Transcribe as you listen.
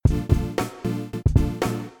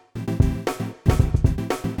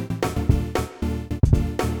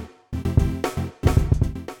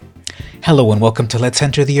Hello and welcome to Let's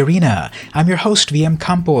Enter the Arena. I'm your host, VM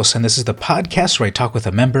Campos, and this is the podcast where I talk with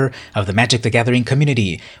a member of the Magic the Gathering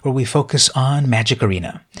community, where we focus on Magic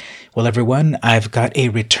Arena. Well, everyone, I've got a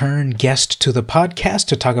return guest to the podcast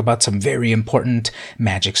to talk about some very important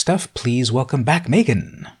Magic stuff. Please welcome back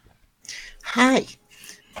Megan. Hi.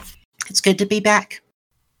 It's good to be back.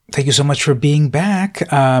 Thank you so much for being back.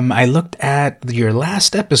 I looked at your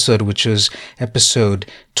last episode, which was episode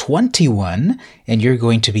 21, and you're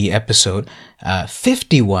going to be episode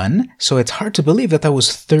 51. So it's hard to believe that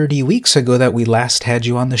was 30 weeks ago that we last had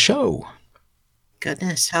you on the show.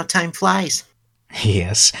 Goodness, how time flies.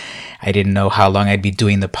 Yes. I didn't know how long I'd be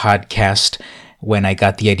doing the podcast when I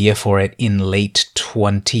got the idea for it in late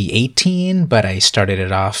 2018, but I started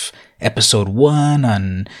it off episode 1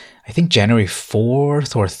 on I think January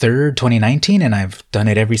 4th or 3rd, 2019, and I've done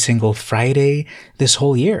it every single Friday this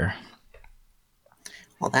whole year.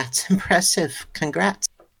 Well, that's impressive. Congrats.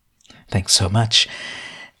 Thanks so much.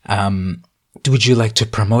 Would you like to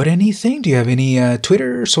promote anything? Do you have any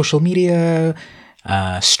Twitter, social media,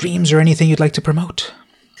 streams, or anything you'd like to promote?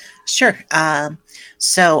 Sure.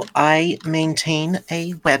 So I maintain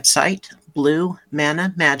a website,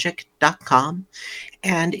 bluemanamagic.com,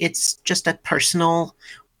 and it's just a personal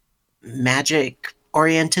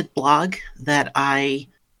magic-oriented blog that I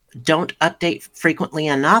don't update frequently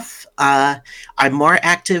enough. I'm more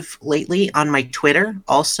active lately on my Twitter,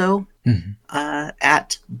 also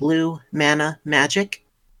at Blue Mana Magic,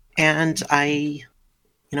 and I,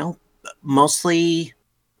 mostly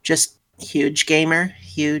just huge gamer,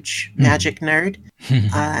 huge Magic nerd,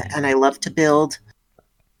 and I love to build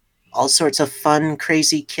all sorts of fun,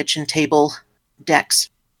 crazy kitchen table decks.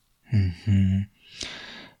 Mm-hmm.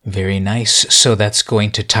 Very nice. So that's going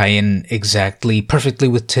to tie in exactly perfectly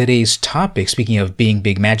with today's topic. Speaking of being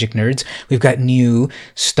big Magic nerds, we've got new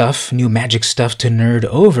Magic stuff to nerd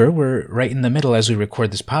over. We're right in the middle as we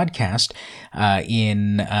record this podcast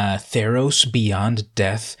in Theros Beyond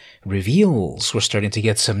Death Reveals. We're starting to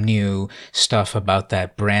get some new stuff about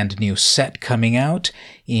that brand new set coming out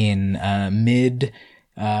in mid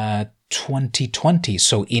 2020.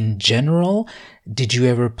 So in general, did you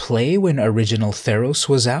ever play when original Theros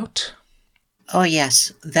was out? Oh,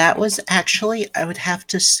 yes. That was actually, I would have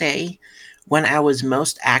to say, when I was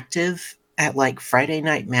most active at like Friday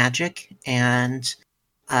Night Magic and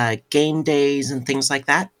game days and things like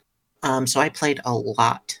that. So I played a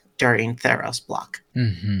lot during Theros block.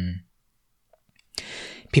 Mm-hmm.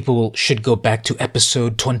 People should go back to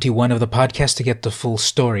episode 21 of the podcast to get the full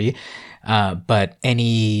story. But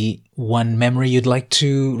any one memory you'd like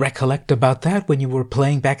to recollect about that when you were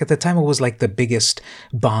playing back at the time? What was like the biggest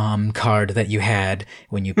bomb card that you had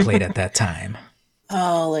when you played at that time?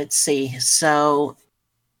 Oh, let's see. So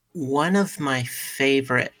one of my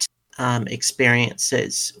favorite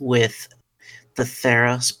experiences with the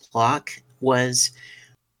Theros block was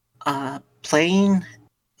playing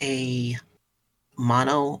a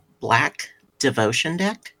mono black devotion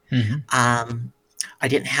deck. Mm-hmm. I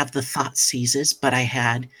didn't have the Thought Seizes, but I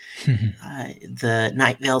had the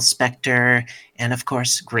Nightveil Spectre and, of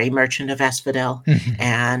course, Grey Merchant of Asphodel,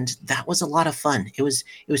 and that was a lot of fun. It was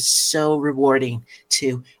so rewarding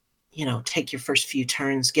to, take your first few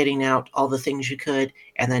turns, getting out all the things you could,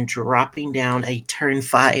 and then dropping down a turn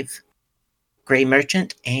 5 Grey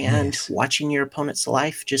Merchant and watching your opponent's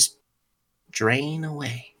life just drain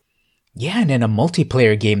away. Yeah, and in a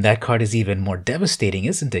multiplayer game, that card is even more devastating,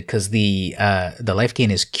 isn't it? Because the life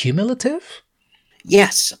gain is cumulative?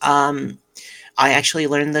 Yes. I actually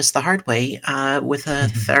learned this the hard way with a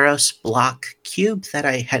Theros block cube that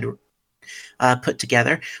I had put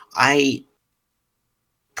together. I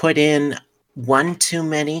put in one too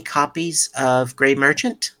many copies of Grey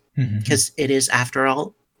Merchant, because it is, after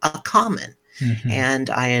all, a common. And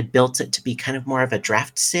I had built it to be kind of more of a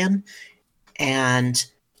draft sim. And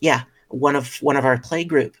yeah, one of our play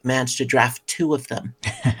group managed to draft 2 of them.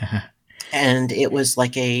 And it was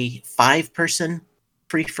like a 5-person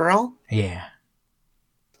free-for-all. Yeah.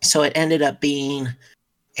 So it ended up being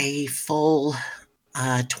a full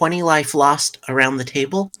 20 life lost around the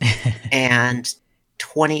table and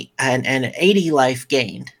 80 life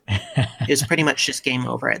gained. It was pretty much just game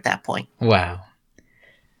over at that point. Wow.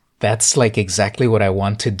 That's like exactly what I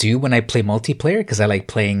want to do when I play multiplayer, because I like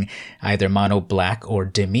playing either mono black or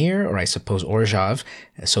Dimir, or I suppose Orzhov.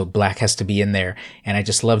 So black has to be in there. And I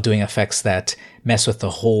just love doing effects that mess with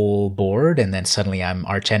the whole board, and then suddenly I'm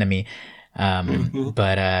arch enemy.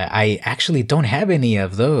 But I actually don't have any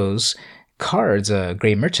of those cards,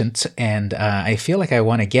 Grey Merchant, and I feel like I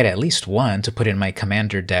want to get at least one to put in my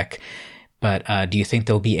commander deck. But do you think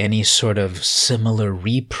there'll be any sort of similar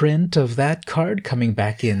reprint of that card coming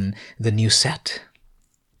back in the new set?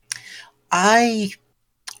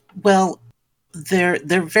 Well, they're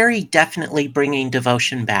very definitely bringing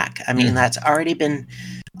Devotion back. I mean, that's already been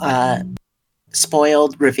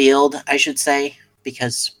spoiled, revealed, I should say,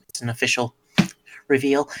 because it's an official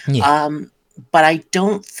reveal. Yeah. But I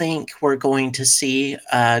don't think we're going to see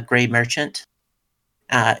Gray Merchant.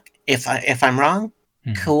 If I'm wrong,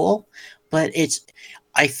 cool. But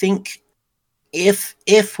I think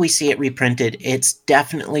if we see it reprinted, it's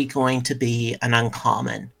definitely going to be an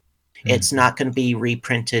uncommon. It's not going to be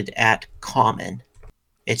reprinted at common.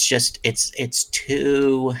 It's just it's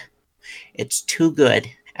too good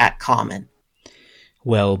at common.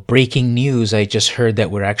 Well, breaking news, I just heard that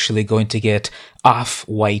we're actually going to get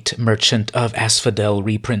Off-White Merchant of Asphodel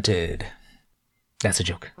reprinted. That's a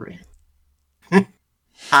joke.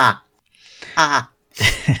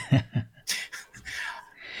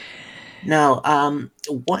 No,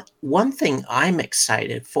 one thing I'm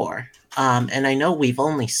excited for, and I know we've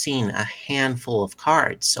only seen a handful of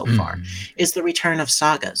cards so far, is the return of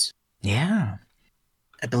sagas. Yeah.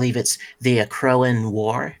 I believe it's the Akroan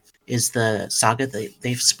War is the saga that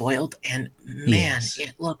they've spoiled, and man,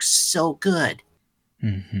 it looks so good.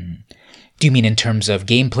 Do you mean in terms of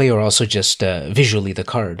gameplay or also just visually the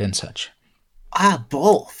card and such?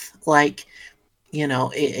 Both. Like,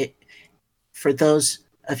 for those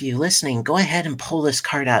of you listening, go ahead and pull this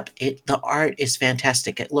card up. The art is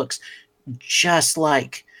fantastic. It looks just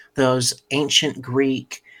like those ancient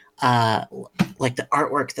Greek, like the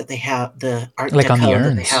artwork that they have, the art like deco on the urns.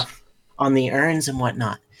 that they have on the urns and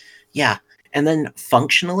whatnot. Yeah, and then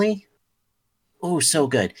functionally, oh, so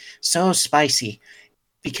good, so spicy,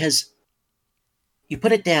 because you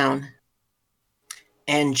put it down,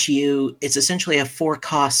 and it's essentially a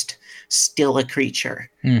 4-cost still a creature,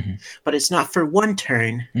 but it's not for 1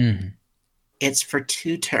 turn. It's for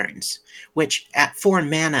 2 turns, which at 4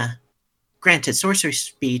 mana, granted sorcery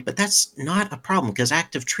speed, but that's not a problem because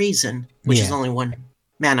Act of Treason, which is only 1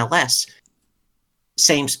 mana less,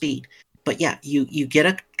 same speed. But yeah, you get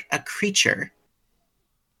a creature,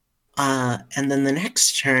 and then the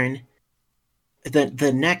next turn,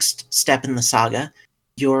 the next step in the saga,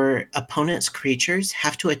 your opponent's creatures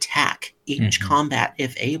have to attack each combat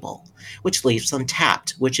if able, which leaves them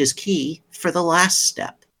tapped, which is key for the last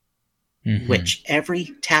step, which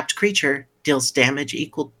every tapped creature deals damage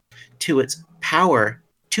equal to its power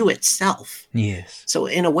to itself. Yes. So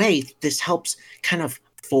in a way, this helps kind of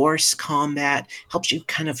force combat, helps you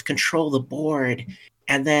kind of control the board,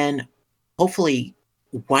 and then hopefully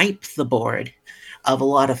wipe the board of a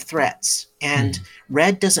lot of threats. And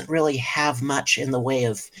Red doesn't really have much in the way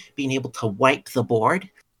of being able to wipe the board.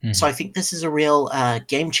 So I think this is a real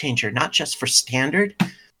game changer, not just for Standard,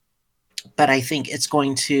 but I think it's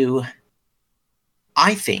going to,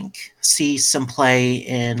 see some play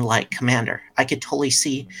in like Commander. I could totally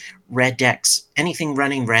see Red decks, anything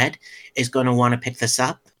running Red is going to want to pick this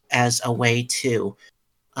up as a way to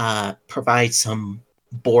provide some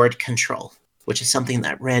board control, which is something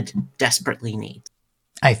that Red desperately needs.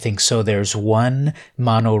 I think so. There's one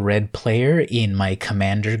mono red player in my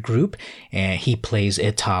Commander group, and he plays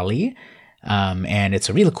Etali, and it's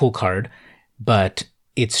a really cool card, but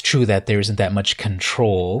it's true that there isn't that much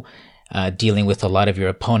control dealing with a lot of your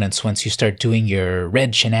opponents. Once you start doing your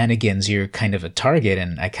red shenanigans, you're kind of a target,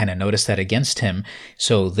 and I kind of noticed that against him.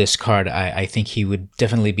 So this card, I think he would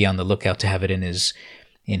definitely be on the lookout to have it in his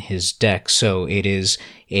deck. So it is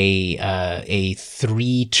a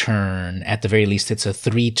 3-turn, at the very least it's a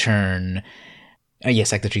 3-turn,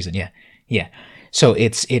 yes, Act of Treason, yeah. So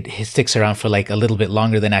it sticks around for like a little bit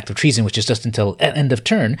longer than Act of Treason, which is just until end of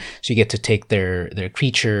turn. So you get to take their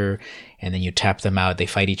creature, and then you tap them out, they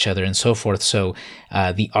fight each other and so forth. So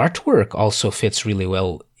the artwork also fits really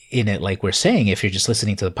well in it. Like we're saying, if you're just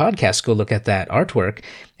listening to the podcast, go look at that artwork,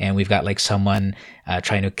 and we've got like someone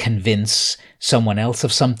trying to convince someone else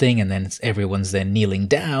of something, and then everyone's then kneeling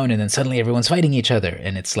down, and then suddenly everyone's fighting each other,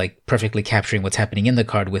 and it's like perfectly capturing what's happening in the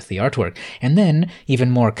card with the artwork. And then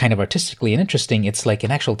even more kind of artistically and interesting, it's like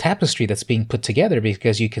an actual tapestry that's being put together,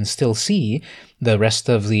 because you can still see the rest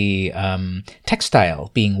of the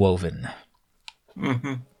textile being woven.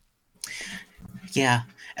 Yeah,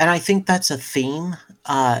 and I think that's a theme,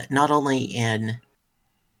 not only in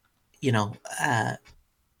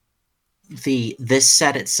this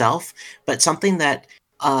set itself, but something that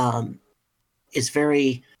is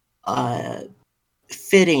very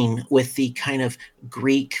fitting with the kind of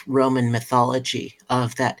Greek Roman mythology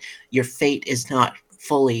of that your fate is not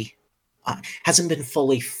fully hasn't been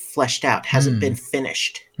fully fleshed out, hasn't been Mm.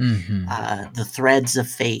 finished. Mm-hmm. The threads of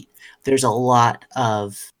fate. There's a lot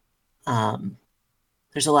of um,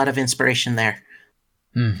 there's a lot of inspiration there.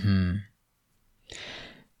 Mm-hmm.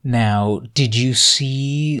 Now, did you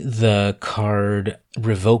see the card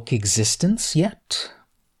Revoke Existence yet?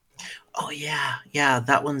 Oh yeah,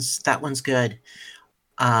 that one's good.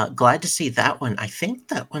 Glad to see that one. I think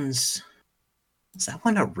that one's is that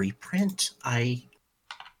one a reprint? I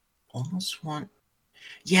almost want.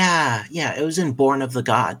 Yeah, it was in Born of the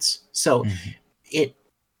Gods. So Mm-hmm. it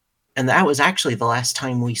and that was actually the last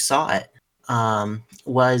time we saw it.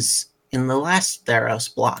 Was in the last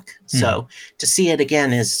Theros block. Mm-hmm. So to see it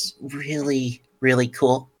again is really really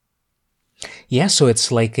cool. Yeah, so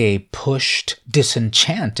it's like a pushed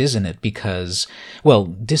disenchant, isn't it? Because, well,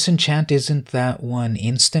 disenchant isn't that one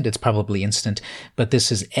instant. It's probably instant, but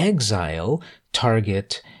this is exile,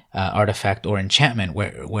 target, artifact or enchantment,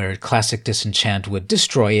 where classic disenchant would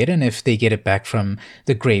destroy it, and if they get it back from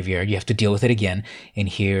the graveyard, you have to deal with it again. And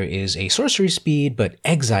here is a sorcery speed, but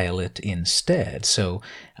exile it instead. So,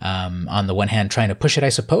 on the one hand, trying to push it, I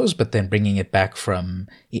suppose, but then bringing it back from,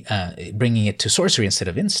 bringing it to sorcery instead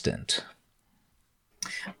of instant.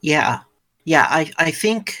 Yeah, yeah. I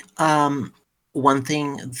think one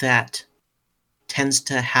thing that tends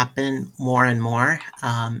to happen more and more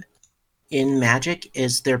in Magic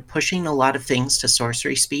is they're pushing a lot of things to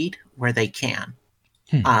sorcery speed where they can,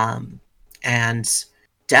 Hmm. and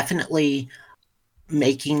definitely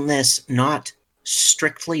making this not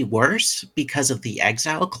strictly worse because of the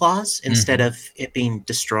exile clause instead Mm-hmm. of it being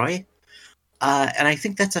destroy. And I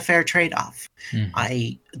think that's a fair trade-off.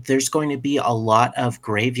 Mm-hmm. There's going to be a lot of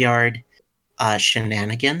graveyard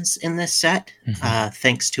shenanigans in this set, Mm-hmm.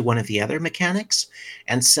 thanks to one of the other mechanics.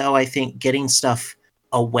 And so I think getting stuff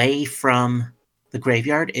away from the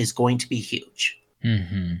graveyard is going to be huge.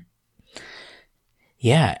 Mm-hmm.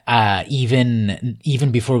 Yeah,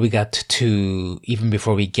 even before we get to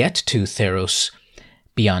Theros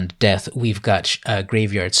Beyond Death, we've got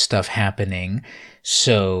graveyard stuff happening.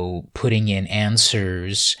 So putting in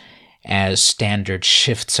answers as standard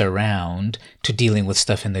shifts around to dealing with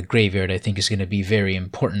stuff in the graveyard, I think is going to be very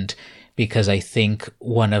important, because I think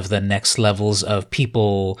one of the next levels of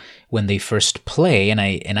people when they first play, and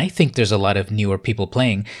I think there's a lot of newer people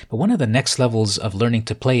playing, but one of the next levels of learning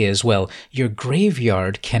to play is, well, your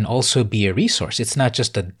graveyard can also be a resource. It's not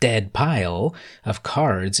just a dead pile of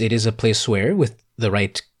cards. It is a place where, with the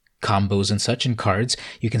right combos and such and cards,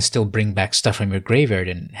 you can still bring back stuff from your graveyard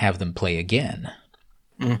and have them play again.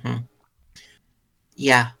 Hmm.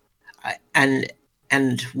 Yeah, and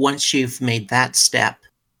once you've made that step,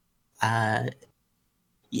 uh,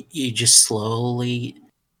 you just slowly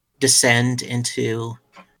descend into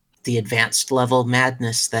the advanced level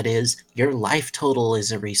madness that is your life total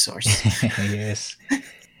is a resource. Yes.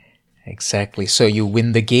 Exactly. So you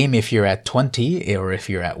win the game if you're at 20 or if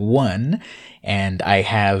you're at 1. And I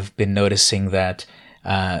have been noticing that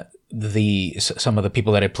some of the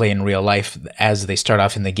people that I play in real life, as they start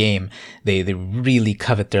off in the game, they really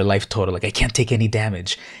covet their life total. Like, I can't take any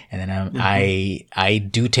damage. And then Mm-hmm. I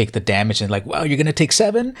do take the damage, and like, wow, you're going to take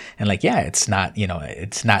 7? And like, yeah, it's not,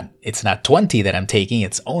 it's not 20 that I'm taking.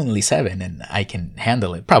 It's only 7, and I can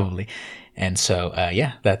handle it probably. And so,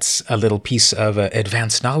 yeah, that's a little piece of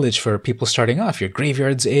advanced knowledge for people starting off. Your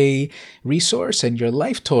graveyard's a resource, and your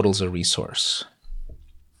life total's a resource.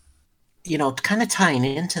 Kind of tying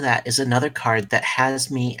into that is another card that has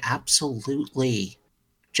me absolutely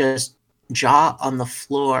just jaw on the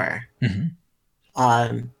floor. Mm-hmm.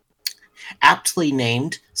 Um, Aptly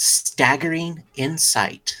named Staggering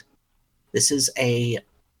Insight. This is an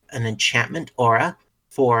enchantment aura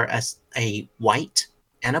for a white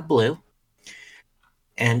and a blue,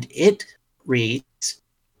 and it reads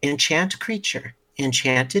Enchant creature.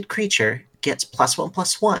 Enchanted creature gets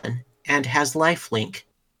 +1/+1 and has lifelink,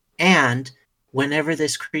 and whenever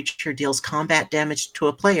this creature deals combat damage to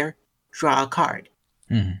a player, draw a card.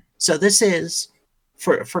 Mm-hmm. So this is,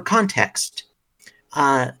 for context,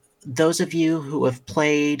 those of you who have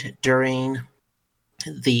played during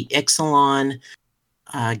the Ixalan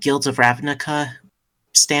Guilds of Ravnica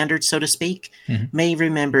standard, so to speak, Mm-hmm. may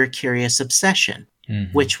remember Curious Obsession,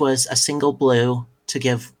 Mm-hmm. which was a single blue to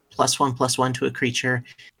give +1/+1 to a creature,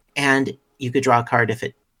 and you could draw a card if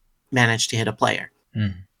it managed to hit a player.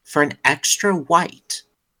 Mm-hmm. For an extra white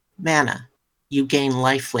mana, you gain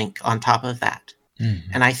lifelink on top of that.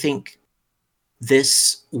 Mm-hmm. And I think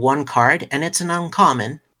this one card, and it's an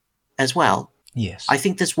uncommon as well, Yes. I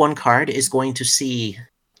think this one card is going to see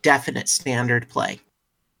definite standard play.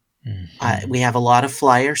 Mm-hmm. We have a lot of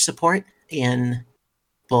flyer support in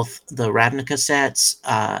both the Ravnica sets,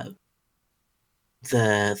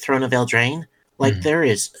 the Throne of Eldraine. Like, there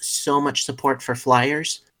is so much support for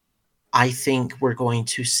flyers. I think we're going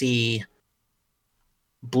to see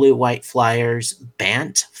blue-white flyers,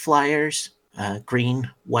 Bant flyers, green,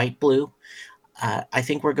 white, blue. I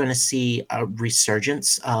think we're going to see a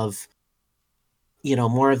resurgence of,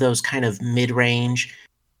 more of those kind of mid-range,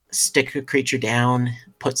 stick a creature down,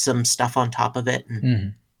 put some stuff on top of it,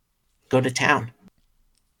 and go to town.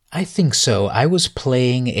 I think so. I was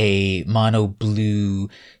playing a mono blue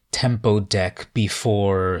tempo deck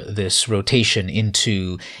before this rotation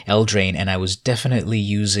into Eldraine, and I was definitely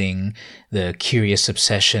using the Curious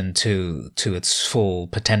Obsession to its full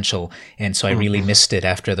potential, and so I really missed it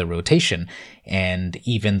after the rotation. And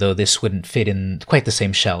even though this wouldn't fit in quite the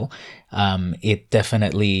same shell, it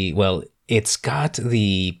definitely, it's got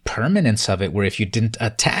the permanence of it where if you didn't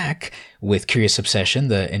attack with Curious Obsession,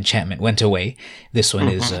 the enchantment went away. This one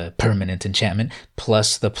is a permanent enchantment,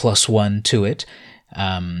 plus the +1 to it,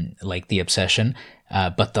 like the Obsession.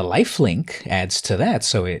 But the lifelink adds to that,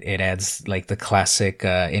 so it adds like the classic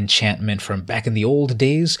enchantment from back in the old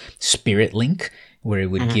days, Spirit Link, where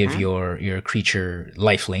it would give your creature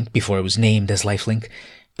lifelink before it was named as lifelink.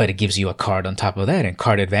 But it gives you a card on top of that. And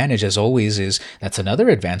card advantage, as always, that's another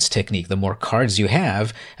advanced technique. The more cards you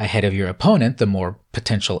have ahead of your opponent, the more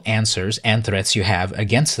potential answers and threats you have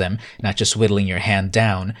against them, not just whittling your hand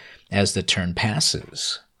down as the turn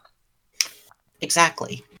passes.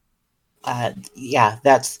 Exactly. Yeah,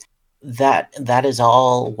 that is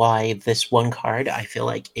all why this one card, I feel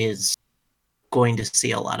like, is going to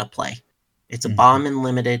see a lot of play. It's a bomb in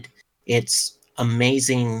limited. It's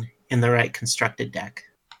amazing in the right constructed deck.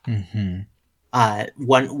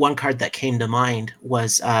 One card that came to mind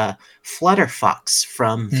was Flutterfox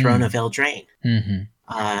from Throne of Eldraine.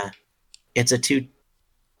 It's a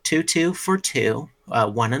 2/2 for 2,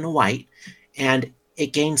 1 and a white, and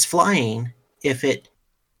it gains flying if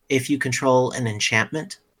you control an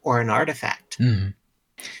enchantment or an artifact.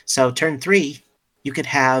 So turn 3, you could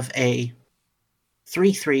have a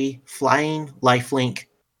 3/3 flying lifelink,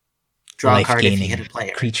 draw a card if you hit a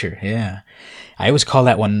player. Creature, yeah. I always call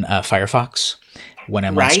that one Firefox when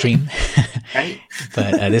I'm on stream. Right.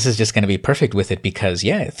 But this is just going to be perfect with it because,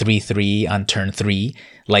 3/3 on turn 3,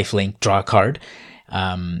 lifelink, draw a card.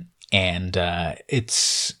 And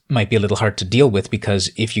it's might be a little hard to deal with because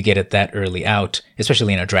if you get it that early out,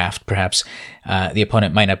 especially in a draft perhaps, the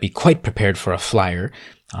opponent might not be quite prepared for a flyer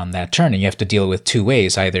on that turn. And you have to deal with two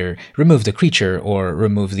ways, either remove the creature or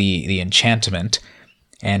remove the enchantment.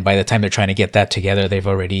 And by the time they're trying to get that together, they've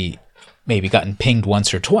already maybe gotten pinged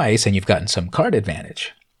once or twice, and you've gotten some card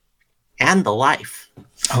advantage. And the life.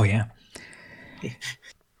 Oh, yeah.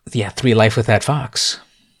 Yeah, 3 life with that fox.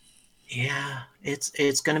 Yeah,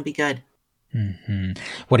 it's going to be good.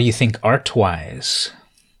 What do you think art-wise?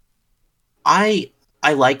 I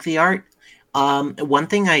like the art. One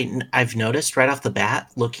thing I've noticed right off the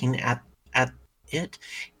bat, looking at it,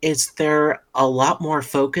 is they're a lot more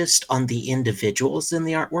focused on the individuals in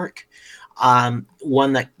the artwork.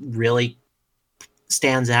 One that really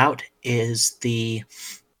stands out is the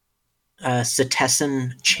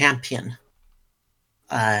Setessan Champion.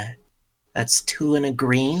 That's 2 and a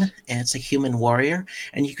green, and it's a human warrior.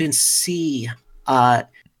 And you can see,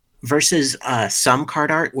 versus some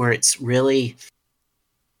card art where it's really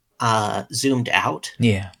zoomed out.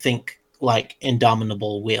 Yeah. Think like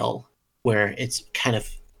Indomitable Will, where it's kind of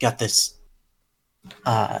got this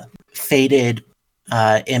faded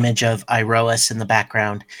image of Iroas in the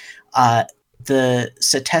background. The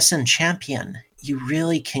Setessan Champion, you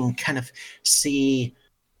really can kind of see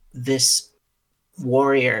this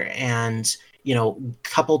warrior, and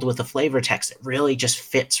coupled with the flavor text, it really just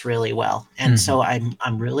fits really well. And so I'm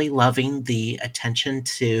really loving the attention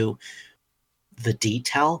to the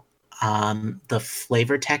detail. The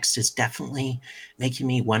flavor text is definitely making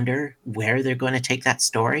me wonder where they're going to take that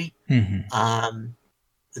story.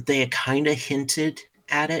 They had kind of hinted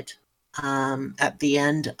at it at the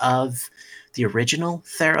end of the original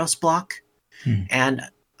Theros block, and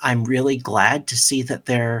I'm really glad to see that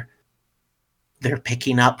they're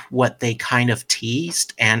picking up what they kind of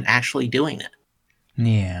teased and actually doing it.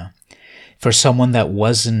 Yeah. For someone that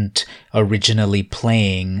wasn't originally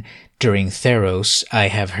playing during Theros, I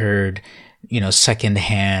have heard,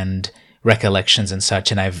 secondhand recollections and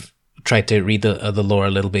such, and I've tried to read the lore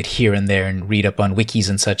a little bit here and there and read up on wikis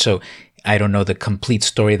and such, so I don't know the complete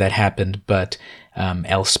story that happened, but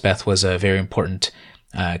Elspeth was a very important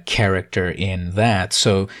character in that.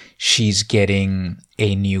 So she's getting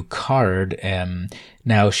a new card.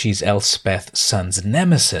 Now she's Elspeth, Sun's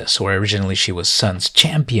Nemesis, or originally she was Sun's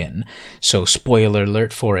Champion. So spoiler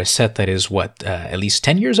alert for a set that is, at least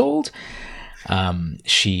 10 years old?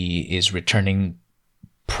 She is returning,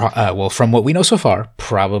 from what we know so far,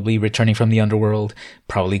 probably returning from the underworld,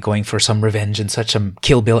 probably going for some revenge and such, some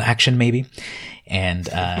Kill Bill action maybe. And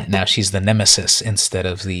now she's the nemesis instead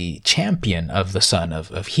of the champion of the son of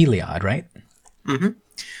Heliod, right? Mm-hmm.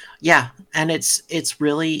 Yeah, and it's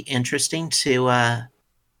really interesting to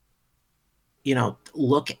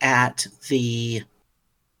look at the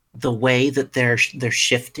way that they're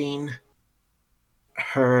shifting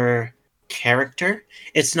her character.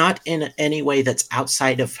 It's not in any way that's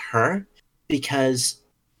outside of her, because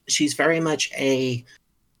she's very much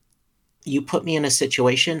you put me in a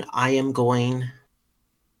situation, I am going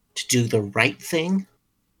to do the right thing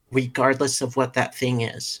regardless of what that thing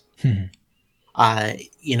is. You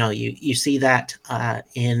see that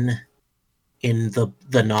in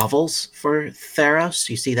the novels for Theros.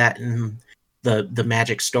 You see that in the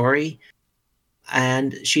Magic story,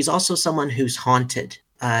 and she's also someone who's haunted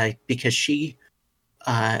because she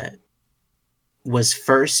was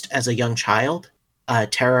first as a young child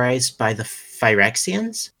terrorized by the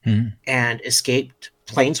Phyrexians and escaped,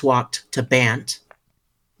 planeswalked to Bant,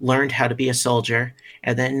 learned how to be a soldier,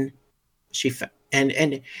 and then she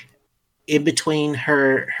and in between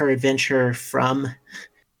her adventure from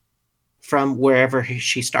wherever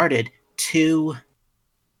she started to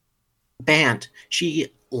Bant,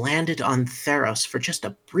 she landed on Theros for just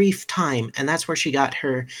a brief time, and that's where she got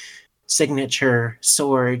her signature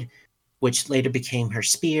sword, which later became her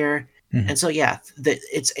spear. And so yeah,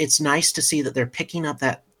 it's nice to see that they're picking up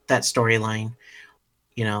that storyline.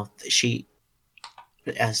 She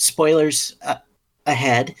spoilers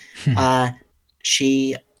ahead,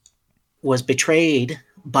 she was betrayed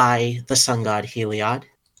by the sun god Heliod,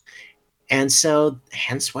 and so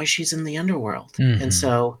hence why she's in the underworld. And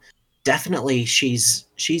so definitely she's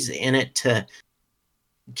in it to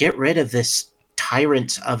get rid of this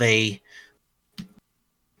tyrant of a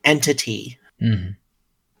entity.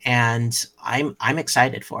 And I'm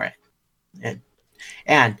excited for it.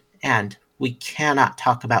 And we cannot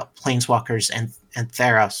talk about Planeswalkers and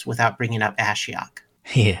Theros without bringing up Ashiok.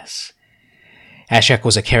 Yes. Ashiok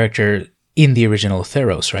was a character in the original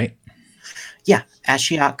Theros, right? Yeah,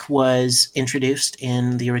 Ashiok was introduced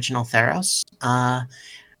in the original Theros.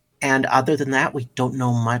 And other than that, we don't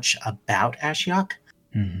know much about Ashiok.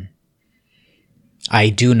 I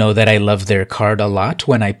do know that I love their card a lot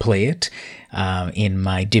when I play it in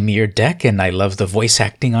my Dimir deck, and I love the voice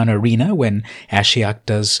acting on Arena when Ashiok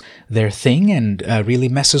does their thing and really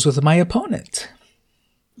messes with my opponent.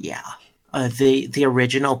 Yeah. The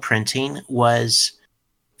original printing was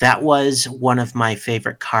one of my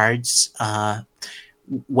favorite cards.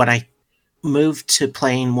 When I moved to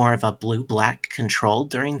playing more of a blue-black control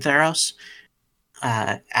during Theros,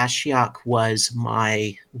 Ashiok was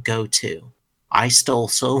my go-to. I stole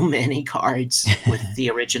so many cards with the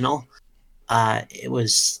original. It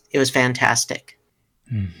was fantastic.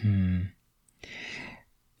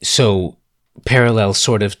 So, parallel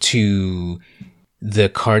sort of to the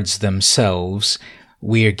cards themselves,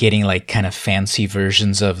 we're getting like kind of fancy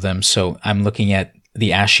versions of them. So I'm looking at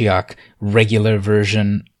the Ashiok regular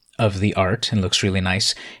version of the art and looks really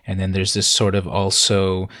nice. And then there's this sort of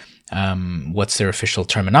also, what's their official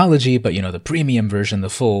terminology, but the premium version, the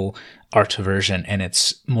full art version, and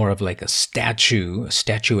it's more of like a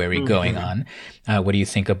statuary going on. What do you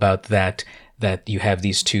think about that you have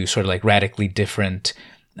these two sort of like radically different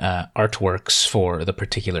artworks for the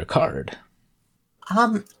particular card?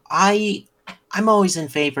 I'm always in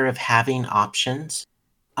favor of having options.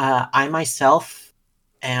 I myself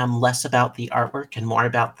am less about the artwork and more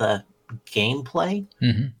about the gameplay.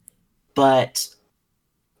 But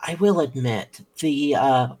I will admit, the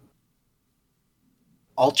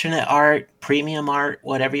alternate art, premium art,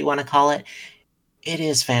 whatever you want to call it, it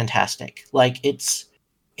is fantastic. Like, it's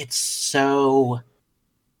so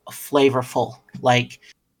flavorful. Like,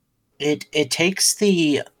 it takes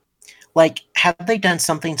the... Like, have they done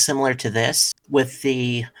something similar to this with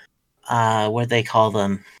the, what do they call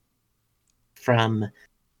them? From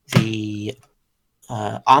the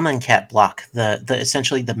Amonkhet block, the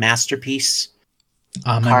essentially the masterpiece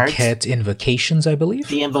Amonkhet Invocations, I believe?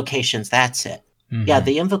 The Invocations, that's it. Yeah,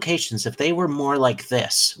 the Invocations, if they were more like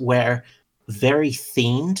this, where very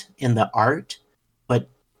themed in the art, but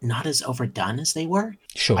not as overdone as they were,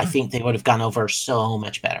 I think they would have gone over so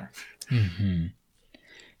much better.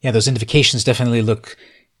 Yeah, those Invocations definitely look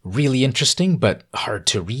really interesting, but hard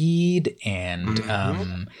to read,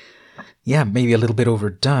 and maybe a little bit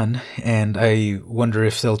overdone. And I wonder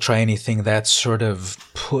if they'll try anything that's sort of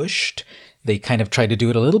pushed. They kind of tried to do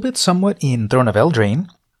it a little bit somewhat in Throne of Eldraine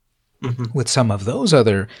with some of those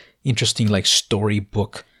other interesting like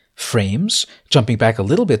storybook frames. Jumping back a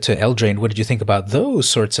little bit to Eldraine, what did you think about those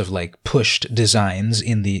sorts of like pushed designs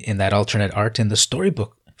in that alternate art in the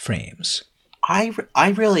storybook frames? I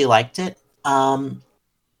really liked it.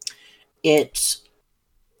 It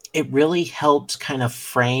it really helped kind of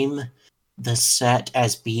frame the set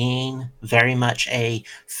as being very much a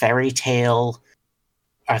fairy tale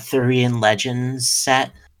Arthurian legends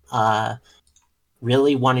set.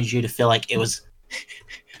 Really wanted you to feel like it was,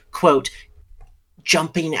 quote,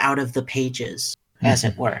 jumping out of the pages, as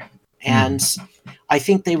it were. And I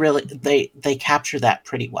think they capture that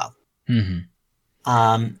pretty well.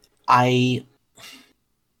 I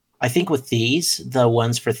think with these, the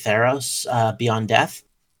ones for Theros, Beyond Death,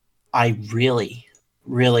 I really,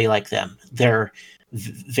 really like them. They're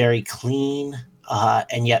very clean,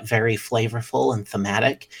 and yet very flavorful and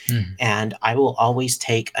thematic. And I will always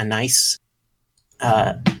take a nice,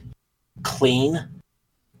 clean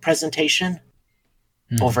presentation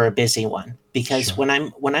over a busy one, because when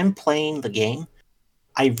I'm playing the game,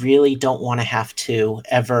 I really don't want to have to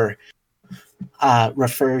ever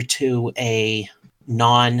refer to a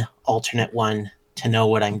non-alternate one to know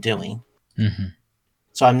what I'm doing.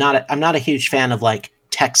 So I'm not a huge fan of like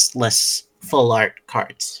textless full art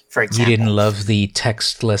cards, for example. You didn't love the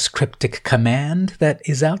textless cryptic command that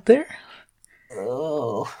is out there?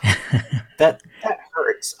 Oh, that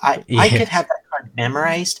hurts. I could have that card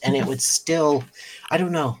memorized, and it would still, I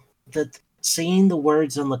don't know. Seeing the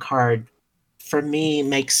words on the card for me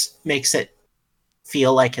makes it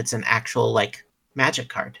feel like it's an actual like Magic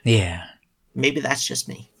card. Yeah. Maybe that's just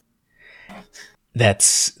me.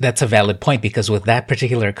 That's a valid point, because with that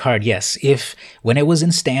particular card, yes, if when it was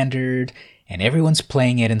in standard and everyone's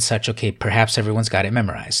playing it and such, okay, perhaps everyone's got it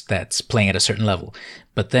memorized. That's playing at a certain level.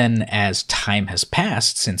 But then as time has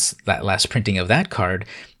passed since that last printing of that card,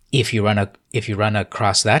 if you run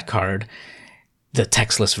across that card, the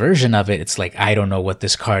textless version of it, it's like, I don't know what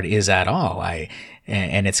this card is at all.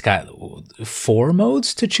 And it's got 4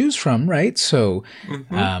 modes to choose from, right? So,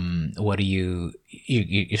 what do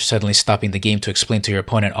you're suddenly stopping the game to explain to your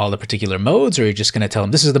opponent all the particular modes, or you're just going to tell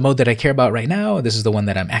them, this is the mode that I care about right now, this is the one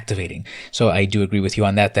that I'm activating. So I do agree with you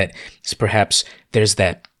on that perhaps there's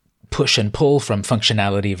that push and pull from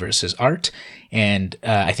functionality versus art. And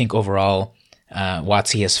I think overall,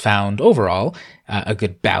 WotC has found overall a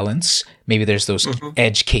good balance. Maybe there's those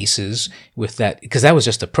edge cases with that, because that was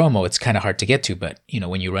just a promo. It's kind of hard to get to, but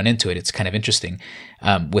when you run into it, it's kind of interesting.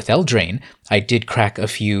 With Eldraine, I did crack a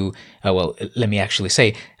few. Let me actually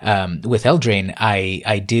say, with Eldraine,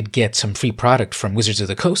 I did get some free product from Wizards of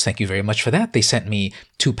the Coast. Thank you very much for that. They sent me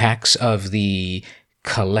 2 packs of the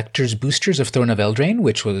collector's boosters of Throne of Eldraine,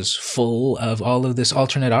 which was full of all of this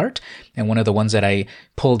alternate art. And one of the ones that I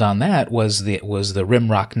pulled on that was the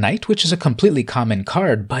Rimrock Knight, which is a completely common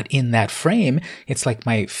card, but in that frame, it's like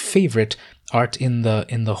my favorite art in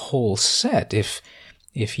the whole set. If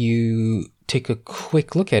you take a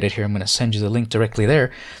quick look at it here, I'm going to send you the link directly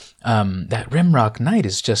there. That Rimrock Knight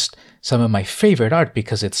is just some of my favorite art,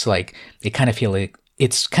 because it's like, it kind of feel like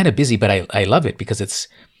it's kind of busy, but I love it because it's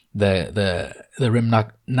the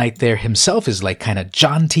Rimrock Knight there himself is like kind of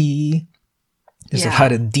jaunty. There's a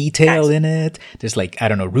lot of detail in it. There's like, I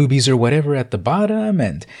don't know, rubies or whatever at the bottom,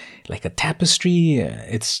 and like a tapestry.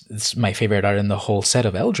 It's my favorite art in the whole set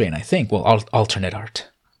of Eldraine, I think. Well, alternate art.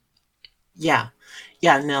 Yeah.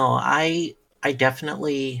 No, I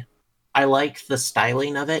definitely, I like the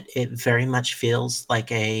styling of it. It very much feels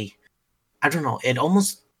like I don't know. It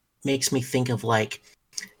almost makes me think of like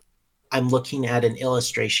I'm looking at an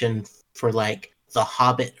illustration for like The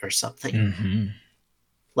Hobbit or something.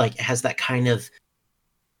 Like it has that kind of,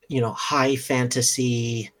 high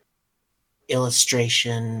fantasy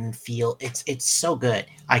illustration feel. It's so good.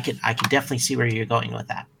 I can definitely see where you're going with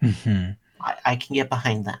that. I can get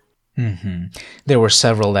behind that. There were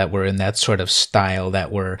several that were in that sort of style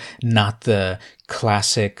that were not the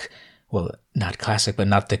classic, well, not classic, but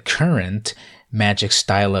not the current Magic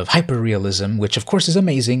style of hyperrealism, which of course is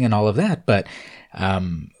amazing and all of that, but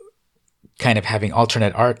kind of having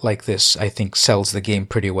alternate art like this, I think, sells the game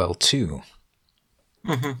pretty well too.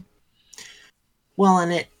 Well,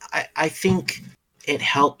 and I think it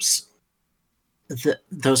helps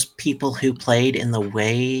those people who played in the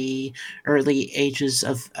way early ages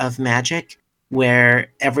of Magic, where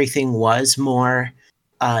everything was more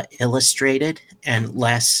illustrated and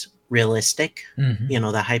less realistic,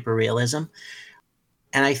 the hyperrealism.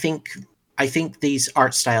 And I think these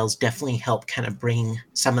art styles definitely help kind of bring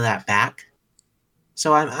some of that back.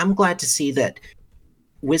 So I'm glad to see that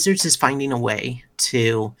Wizards is finding a way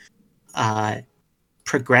to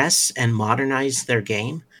progress and modernize their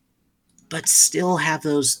game, but still have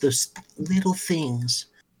those little things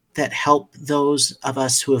that help those of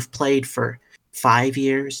us who have played for 5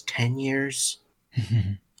 years, 10 years,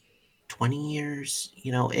 20 years.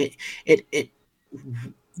 It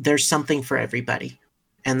there's something for everybody,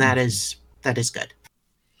 and that is good.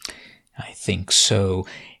 I think so.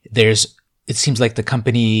 It seems like the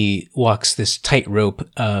company walks this tightrope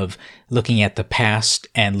of looking at the past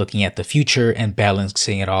and looking at the future and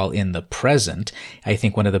balancing it all in the present. I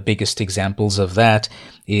think one of the biggest examples of that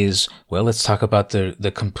is, well, let's talk about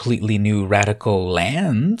the completely new radical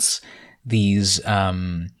lands. These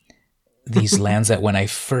lands that when I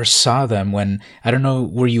first saw them, I don't know,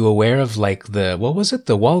 were you aware of like the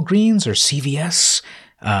Walgreens or CVS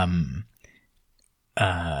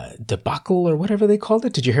debacle or whatever they called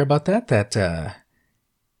it? Did you hear about that? That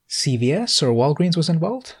CVS or Walgreens was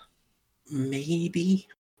involved? Maybe.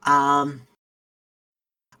 I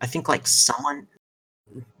think like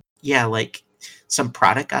like some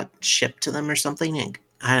product got shipped to them or something,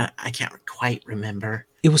 and I can't quite remember.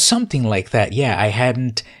 It was something like that. Yeah, I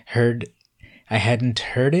hadn't heard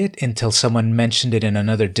it until someone mentioned it in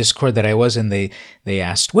another Discord that I was in. They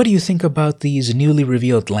asked, "What do you think about these newly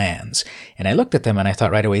revealed lands?" And I looked at them and I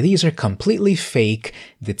thought right away, these are completely fake.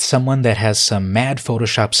 It's someone that has some mad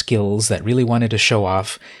Photoshop skills that really wanted to show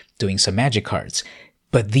off doing some magic cards.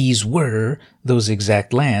 But these were those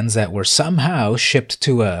exact lands that were somehow shipped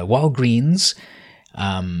to a Walgreens,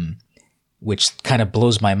 which kind of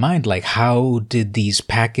blows my mind. Like, how did these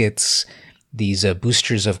packets, these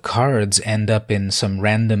boosters of cards, end up in some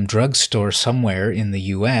random drugstore somewhere in the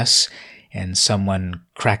US, and someone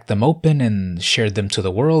cracked them open and shared them to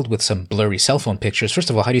the world with some blurry cell phone pictures? First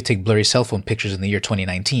of all, how do you take blurry cell phone pictures in the year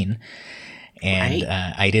 2019? And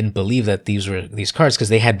Right. I didn't believe that these were these cards, because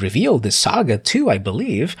they had revealed this saga too, I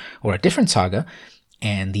believe, or a different saga,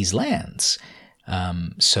 and these lands.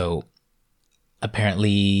 So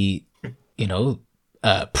apparently,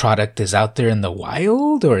 product is out there in the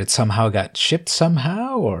wild, or it somehow got shipped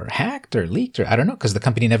somehow, or hacked or leaked, or I don't know, because the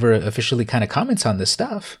company never officially kind of comments on this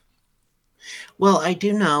stuff. Well, I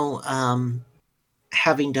do know,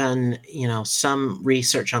 having done some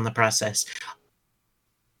research on the process,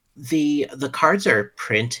 the cards are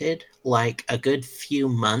printed like a good few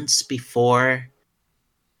months before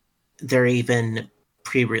they're even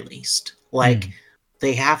pre-released. Like,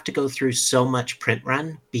 they have to go through so much print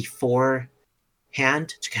run beforehand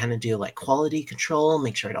to kind of do like quality control,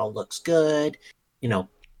 make sure it all looks good.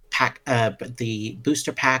 Pack the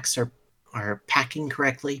booster packs are packing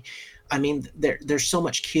correctly. I mean, there's so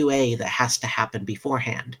much QA that has to happen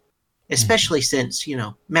beforehand, especially since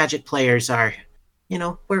Magic players are,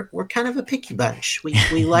 we're kind of a picky bunch. We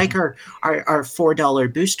like our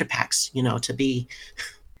 $4 booster packs, to be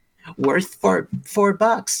worth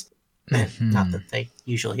 $4. Not that they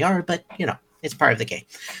usually are, but it's part of the game.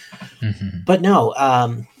 But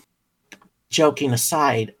no, joking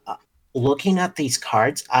aside, looking at these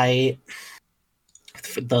cards, the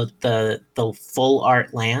full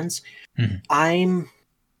art lands, I'm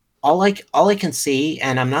all I can see,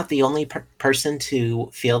 and I'm not the only person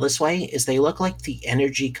to feel this way, is they look like the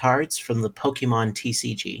energy cards from the Pokemon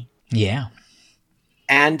TCG. Yeah.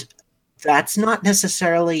 And that's not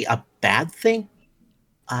necessarily a bad thing,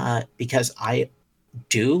 because I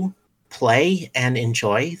do play and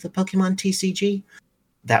enjoy the Pokemon TCG.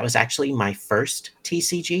 That was actually my first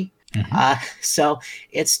TCG. So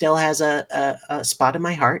it still has a spot in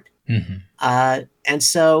my heart. And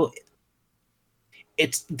so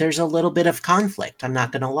there's a little bit of conflict. I'm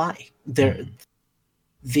not going to lie.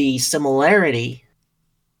 The similarity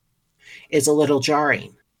is a little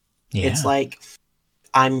jarring. Yeah. It's like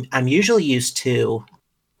I'm usually used to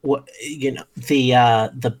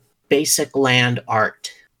the basic land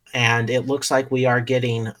art, and it looks like we are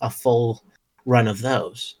getting a full run of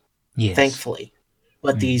those. Yes. Thankfully.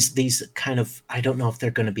 But these kind of, I don't know if they're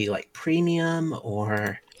going to be like premium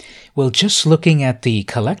or... Well, just looking at the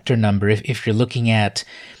collector number, if you're looking at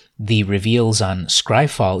the reveals on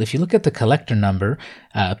Scryfall, if you look at the collector number,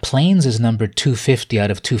 Plains is numbered 250 out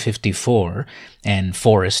of 254, and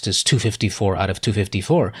Forest is 254 out of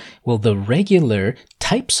 254. Well, the regular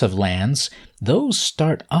types of lands, those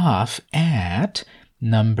start off at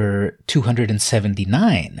number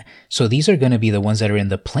 279. So these are going to be the ones that are in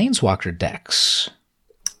the Planeswalker decks.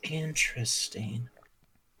 Interesting.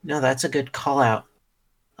 No, that's a good call out.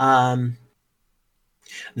 That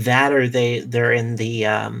or they're in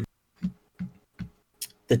the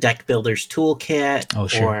Deck Builders Toolkit. Oh,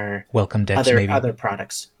 sure. Or Welcome decks, maybe. other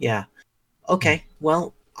products. Yeah. Okay.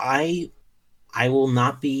 Well, I will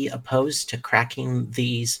not be opposed to cracking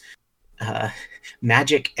these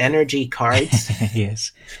Magic energy cards.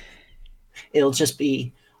 Yes. It'll just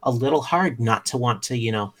be a little hard not to want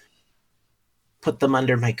to, put them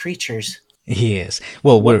under my creatures. Yes.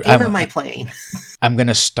 Well, What game am I playing? I'm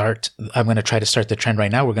gonna try to start the trend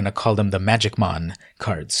right now. We're gonna call them the Magicmon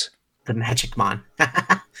cards. The Magicmon.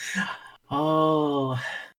 Oh,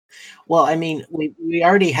 well, I mean, we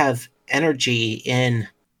already have energy in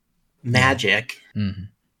Magic. Mm-hmm.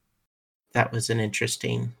 That was an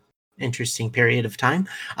interesting period of time.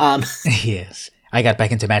 Yes. I got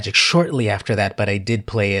back into Magic shortly after that, but I did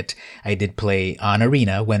play it. I did play on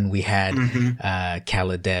Arena when we had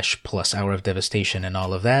Kaladesh plus Hour of Devastation and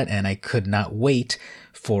all of that, and I could not wait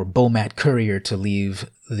for Bomat Courier to leave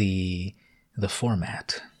the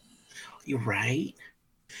format. You're right.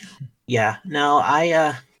 Yeah. No,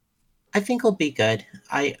 I think it'll be good.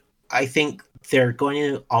 I think they're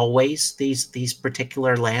going to always these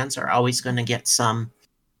particular lands are always going to get some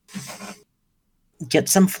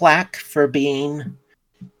flack for being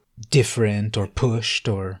different or pushed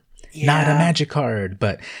or not a Magic card,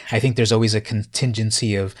 but I think there's always a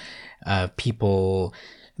contingency of people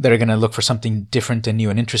that are going to look for something different and new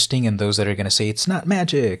and interesting, and those that are going to say it's not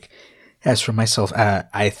Magic. As for myself,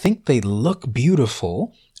 I think they look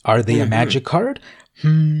beautiful. Are they a Magic card?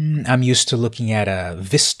 I'm used to looking at a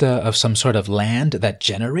vista of some sort of land that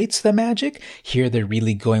generates the magic. Here they're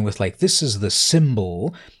really going with like, this is the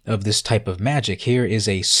symbol of this type of magic. Here is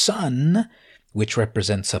a sun, which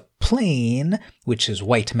represents a plane, which is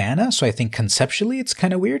white mana. So I think conceptually it's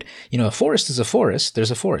kind of weird. A forest is a forest. There's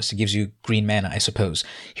a forest. It gives you green mana, I suppose.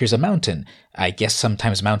 Here's a mountain. I guess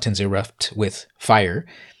sometimes mountains erupt with fire.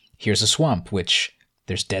 Here's a swamp, which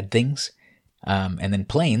there's dead things. And then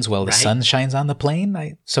plains, well, the sun shines on the plain,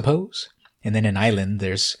 I suppose. And then an island,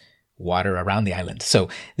 there's water around the island. So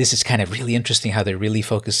this is kind of really interesting how they're really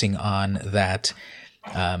focusing on that,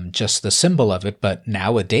 just the symbol of it. But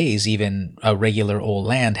nowadays, even a regular old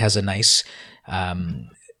land has a nice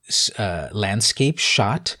landscape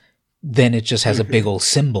shot. Then it just has a big old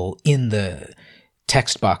symbol in the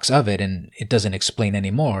text box of it, and it doesn't explain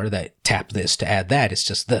anymore that tap this to add that. It's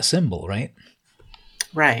just the symbol, right?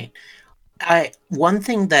 Right. One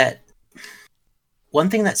thing that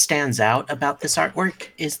stands out about this artwork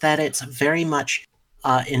is that it's very much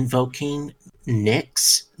invoking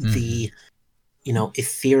Nyx, the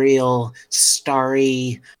ethereal,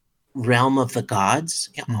 starry realm of the gods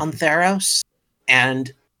on Theros,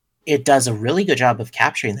 and it does a really good job of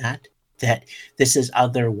capturing that this is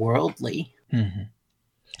otherworldly.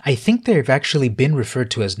 I think they've actually been referred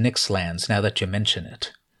to as Nyx lands now that you mention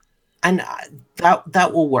it, and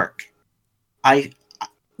that will work.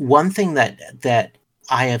 One thing that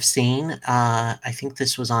I have seen, I think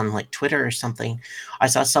this was on like Twitter or something. I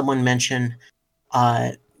saw someone mention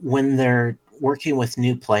when they're working with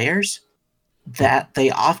new players that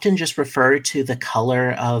they often just refer to the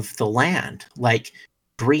color of the land, like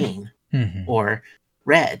green or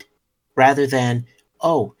red, rather than,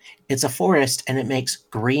 oh, it's a forest and it makes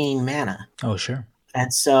green mana. Oh, sure.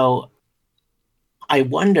 And so I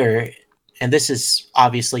wonder, and this is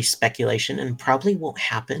obviously speculation and probably won't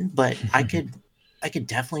happen, but I could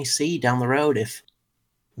definitely see down the road if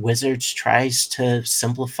Wizards tries to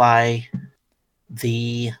simplify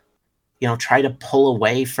the, try to pull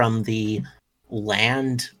away from the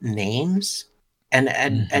land names, and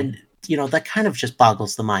that kind of just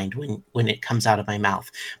boggles the mind when it comes out of my mouth.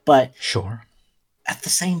 But sure, at the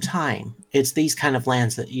same time, it's these kind of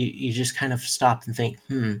lands that you just kind of stop and think,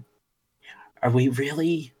 are we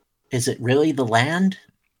really? Is it really the land,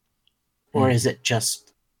 or is it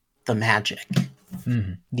just the magic?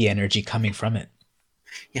 The energy coming from it.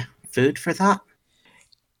 Yeah, food for thought.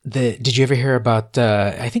 Did you ever hear about,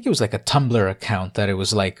 I think it was like a Tumblr account that it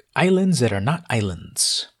was like islands that are not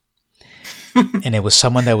islands. And it was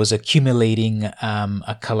someone that was accumulating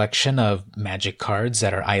a collection of magic cards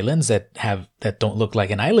that are islands that don't look like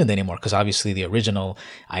an island anymore, because obviously the original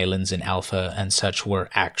islands in Alpha and such were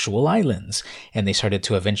actual islands, and they started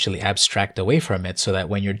to eventually abstract away from it, so that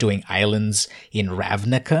when you're doing islands in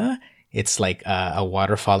Ravnica, it's like a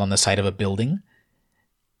waterfall on the side of a building.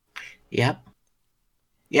 Yep.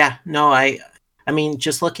 Yeah. No, I mean,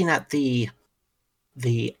 just looking at the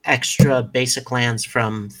extra basic lands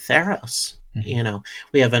from Theros.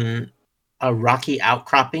 We have a rocky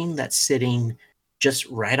outcropping that's sitting just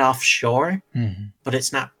right offshore, but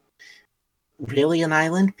it's not really an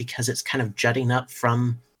island because it's kind of jutting up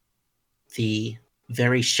from the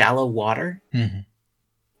very shallow water.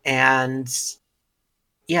 And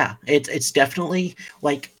yeah, it's definitely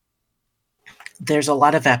like there's a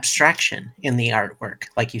lot of abstraction in the artwork,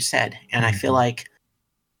 like you said. And I feel like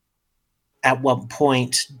at what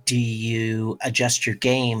point do you adjust your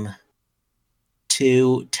game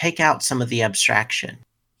to take out some of the abstraction?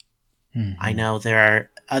 I Hmm. know there are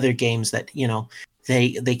other games that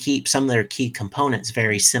they keep some of their key components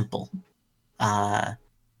very simple. Uh,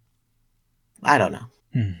 I don't know.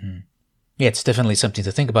 Hmm. Yeah, it's definitely something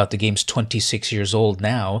to think about. The game's 26 years old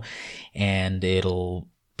now, and it'll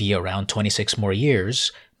be around 26 more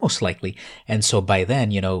years, most likely. And so by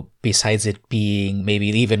then, besides it being maybe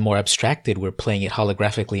even more abstracted, we're playing it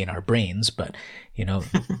holographically in our brains, but, you know,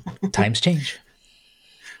 times change.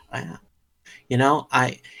 Uh,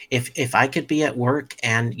 I if I could be at work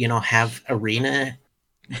and have Arena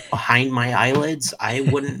behind my eyelids, I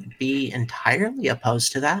wouldn't be entirely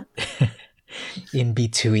opposed to that. In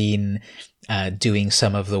between doing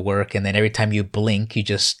some of the work, and then every time you blink, you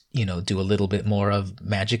just, do a little bit more of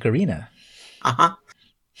Magic Arena. Uh huh.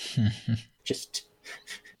 Just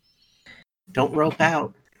don't rope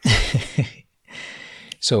out.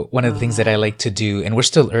 So one of the things that I Uh, like to do, and we're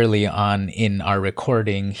still early on in our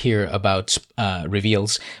recording here about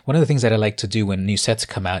reveals. One of the things that I like to do when new sets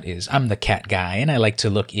come out is I'm the cat guy, and I like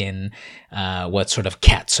to look in what sort of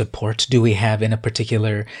cat support do we have in a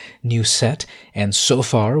particular new set. And so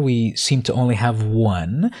far, we seem to only have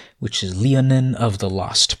one, which is Leonin of the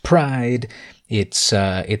Lost Pride. It's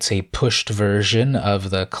a pushed version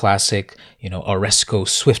of the classic, Oresco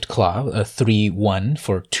Swiftclaw, a 3/1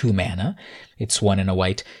 for 2 mana. It's 1 and a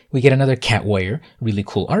white. We get another Cat Warrior, really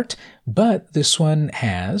cool art, but this one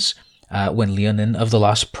has when Leonin of the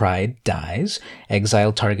Lost Pride dies,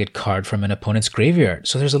 exile target card from an opponent's graveyard.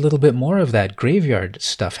 So there's a little bit more of that graveyard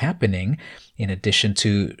stuff happening. In addition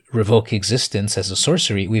to revoke existence as a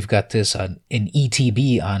sorcery, we've got this an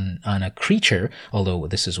ETB on a creature, although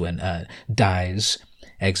this is when dies,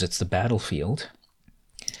 exits the battlefield.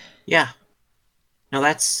 yeah. No,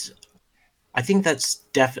 that's. I think that's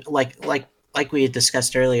definitely like we had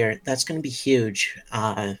discussed earlier. That's going to be huge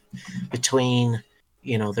between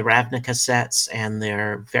the Ravnica sets and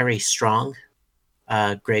their very strong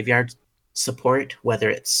graveyard support. Whether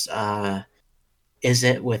it's is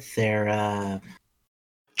it with their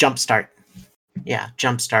jumpstart, yeah,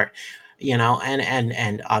 jumpstart,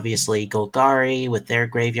 and obviously Golgari with their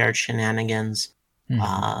graveyard shenanigans. Mm-hmm.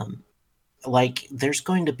 Um, like there's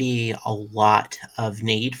going to be a lot of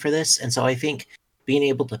need for this, and so I think being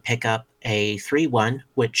able to pick up a 3/1,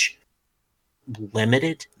 which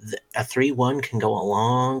limited a 3/1 can go a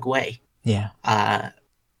long way. Yeah. uh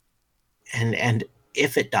and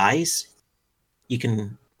if it dies, you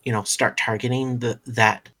can start targeting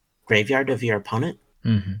that graveyard of your opponent.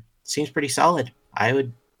 Mm-hmm. Seems pretty solid. I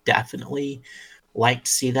would definitely like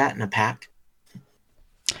to see that in a pack.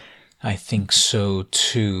 I think so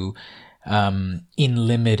too. In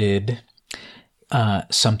limited,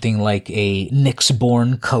 something like a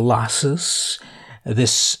Nyxborn Colossus.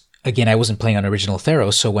 This again, I wasn't playing on original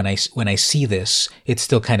Theros, so when I see this, it's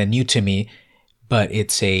still kind of new to me. But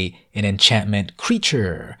it's an enchantment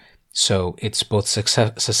creature, so it's both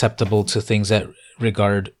susceptible to things that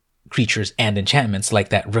regard creatures and enchantments, like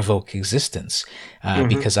that revoke existence. Mm-hmm.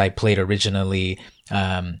 Because I played originally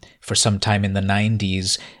for some time in the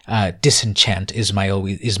 90s, disenchant is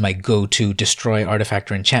my go-to destroy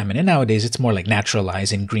artifact or enchantment, and nowadays it's more like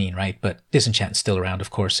naturalize in green, right? But disenchant's still around, of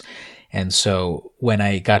course. And so when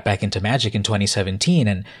I got back into Magic in 2017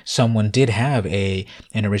 and someone did have an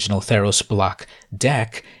original Theros block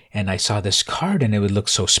deck, and I saw this card and it would look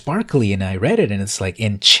so sparkly, and I read it and it's like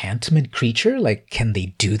enchantment creature, like can they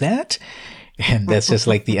do that? And that's just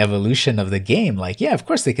like the evolution of the game. Like, yeah, of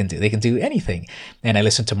course they can do anything. And I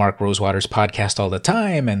listen to Mark Rosewater's podcast all the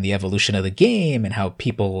time, and the evolution of the game and how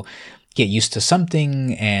people get used to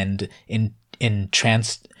something, and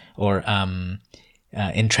entranced or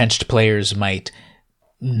entrenched players might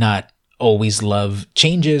not always love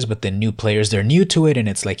changes, but then new players, they're new to it, and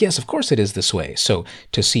it's like, yes, of course it is this way. So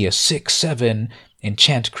to see a 6/7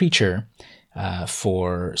 enchant creature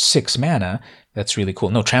for 6 mana, that's really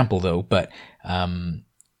cool. No trample though, but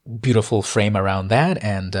beautiful frame around that,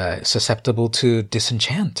 and susceptible to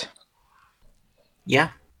disenchant.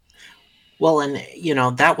 Yeah. Well, and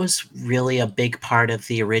that was really a big part of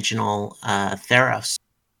the original Theros.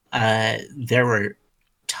 There were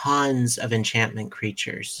tons of enchantment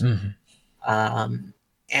creatures, Mm-hmm.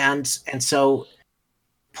 and so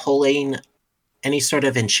pulling any sort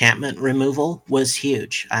of enchantment removal was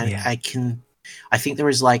huge. Yeah. I think there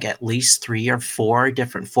was like at least 3 or 4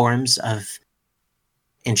 different forms of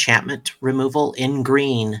enchantment removal in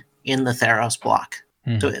green in the Theros block.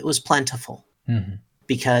 Mm-hmm. So it was plentiful. Mm-hmm.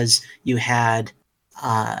 Because you had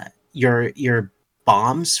your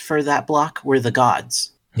bombs for that block were the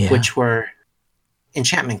gods, Yeah. which were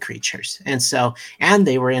enchantment creatures, and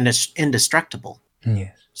they were indestructible.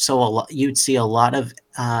 Yes. So you'd see a lot of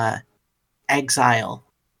exile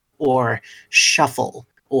or shuffle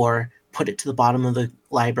or put it to the bottom of the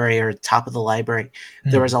library or top of the library.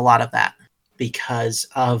 There was a lot of that because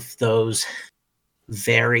of those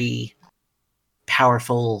very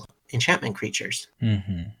powerful enchantment creatures,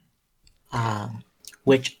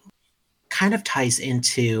 which kind of ties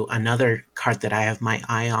into another card that I have my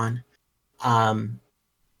eye on,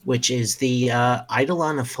 which is the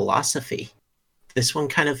Eidolon of Philosophy. This one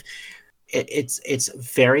kind of it's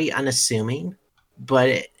very unassuming,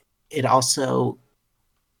 but it also,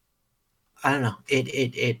 I don't know,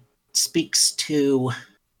 it speaks to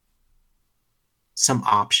some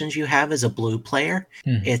options you have as a blue player.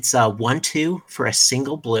 It's 1/2 for a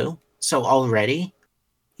single blue, so already,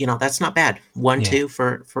 that's not bad. 1/2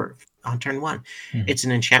 for on turn one. It's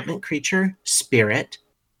an enchantment creature, spirit,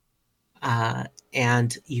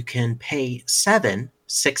 and you can pay 7,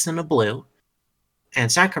 6 and a blue, and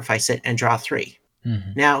sacrifice it and draw 3.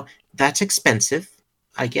 Now, that's expensive.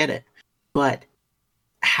 I get it. But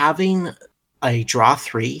having a draw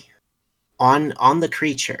 3 on the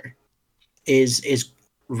creature is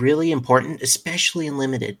really important, especially in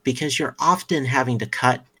limited, because you're often having to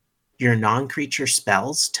cut your non-creature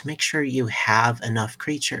spells to make sure you have enough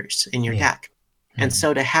creatures in your deck. And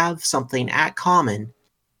so to have something at common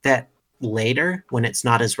that later, when it's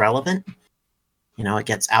not as relevant, it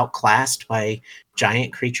gets outclassed by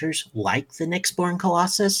giant creatures like the Nyxborn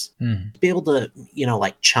Colossus, to be able to,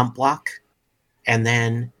 like chump block and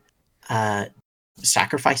then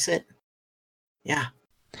sacrifice it. Yeah.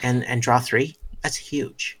 And draw 3. That's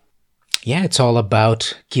huge. Yeah, it's all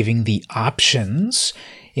about giving the options.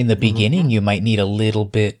 In the beginning, you might need a little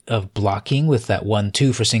bit of blocking with that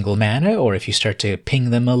 1/2 for single mana, or if you start to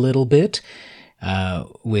ping them a little bit,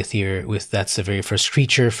 with that's the very first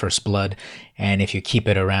creature, first blood, and if you keep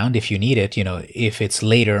it around, if you need it, if it's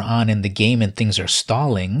later on in the game and things are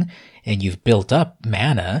stalling and you've built up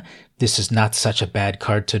mana, this is not such a bad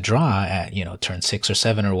card to draw at, turn 6 or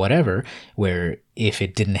 7 or whatever, where if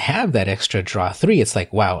it didn't have that extra draw 3, it's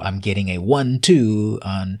like, wow, I'm getting a 1/2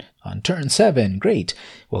 on turn 7, great.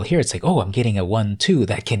 Well, here it's like, oh, I'm getting a 1/2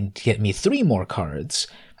 that can get me 3 more cards.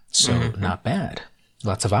 So not bad.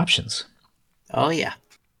 Lots of options. Oh yeah.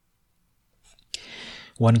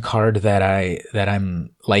 One card that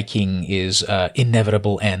I'm liking is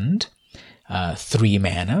Inevitable End. 3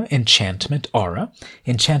 mana, enchantment, aura.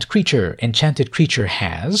 Enchanted creature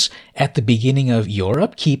has, at the beginning of your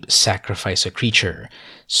upkeep, sacrifice a creature.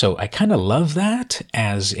 So I kind of love that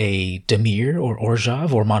as a Dimir or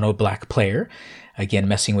Orzhov or mono black player. Again,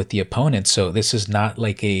 messing with the opponent. So this is not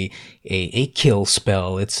like a kill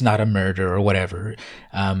spell. It's not a murder or whatever.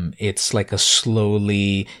 It's like a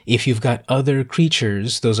slowly, if you've got other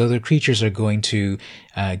creatures, those other creatures are going to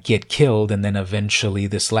get killed, and then eventually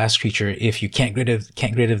this last creature, if you can't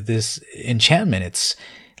get rid of this enchantment, it's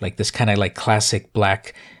like this kind of like classic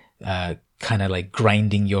black, kind of like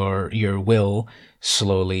grinding your will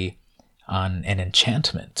slowly on an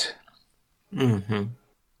enchantment.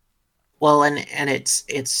 Well, and it's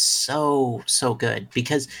so good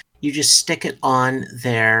because you just stick it on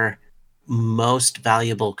their most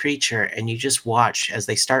valuable creature, and you just watch as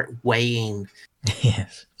they start weighing.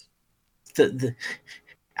 Yes. The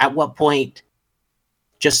at what point,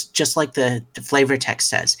 just like the flavor text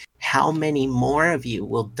says, how many more of you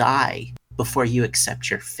will die before you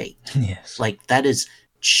accept your fate? Yes. Like that is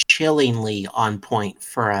chillingly on point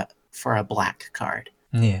for a black card.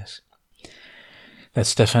 Yes.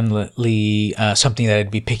 That's definitely something that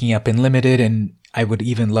I'd be picking up in Limited, and I would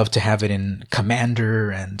even love to have it in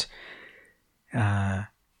Commander and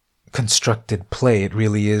constructed play. It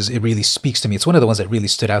really speaks to me. It's one of the ones that really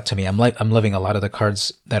stood out to me. I'm loving a lot of the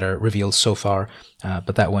cards that are revealed so far,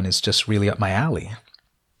 but that one is just really up my alley.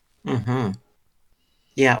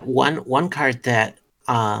 Yeah, one card that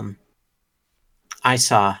I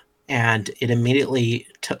saw, and it immediately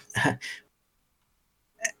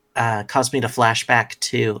caused me to flash back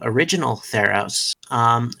to original Theros,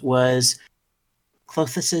 was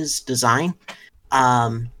Klothys's design.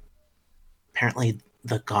 Apparently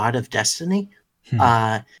the god of destiny.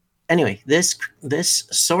 Anyway, this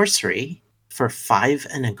sorcery for 5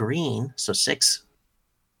 and a green, so 6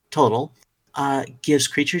 total, gives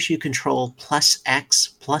creatures you control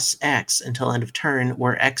 +X until end of turn,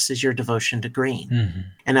 where X is your devotion to green.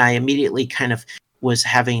 And I immediately kind of was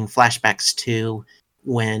having flashbacks to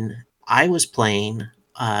when I was playing.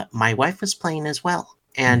 My wife was playing as well,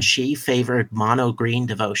 and she favored mono green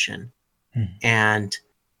devotion. And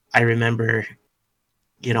I remember,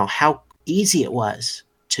 how easy it was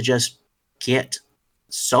to just get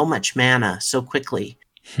so much mana so quickly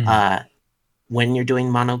when you're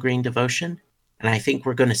doing mono green devotion. And I think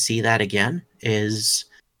we're going to see that again, is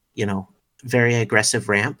very aggressive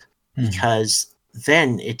ramp, because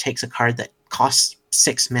then it takes a card that costs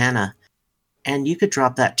 6 mana, and you could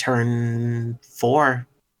drop that turn 4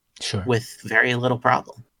 with very little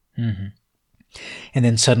problem. And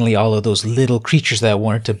then suddenly all of those little creatures that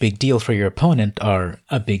weren't a big deal for your opponent are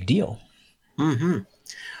a big deal.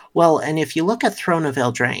 Well, and if you look at Throne of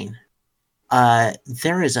Eldraine,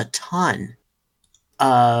 there is a ton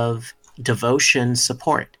of devotion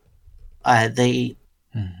support. They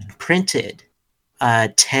printed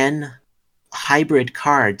 10 hybrid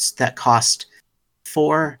cards that cost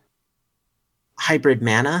 4 hybrid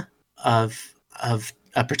mana of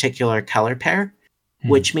a particular color pair,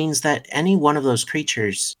 which means that any one of those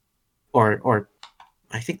creatures, or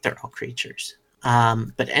I think they're all creatures,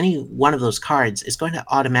 but any one of those cards is going to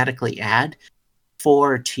automatically add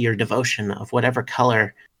 4 to your devotion of whatever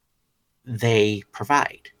color they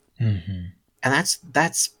provide. And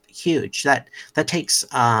that's huge. That takes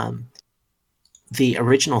the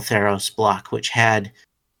original Theros block, which had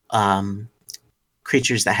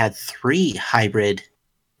creatures that had 3 hybrid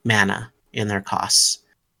mana in their costs,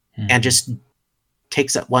 and just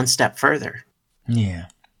takes it one step further. Yeah.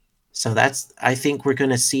 So I think we're going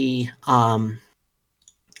to see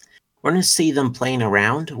them playing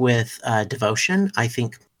around with devotion, I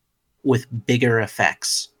think, with bigger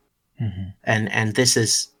effects. And this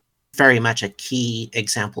is very much a key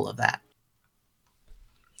example of that.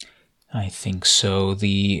 I think so.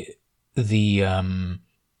 The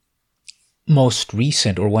most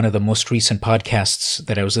recent, or one of the most recent podcasts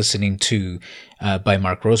that I was listening to by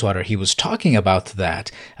Mark Rosewater, he was talking about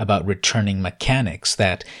that, about returning mechanics,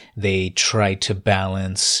 that they try to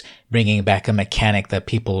balance bringing back a mechanic that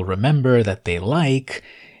people remember, that they like,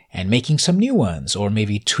 and making some new ones, or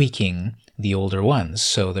maybe tweaking the older ones.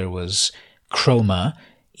 So there was Chroma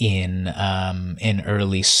in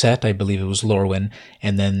early set, I believe it was Lorwyn,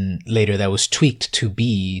 and then later that was tweaked to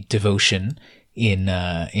be Devotion in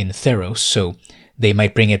Theros. So they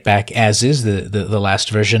might bring it back as is, the last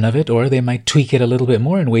version of it, or they might tweak it a little bit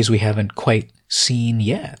more in ways we haven't quite seen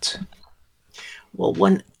yet.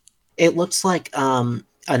 Well, it looks like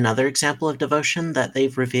another example of Devotion that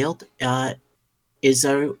they've revealed is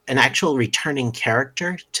an actual returning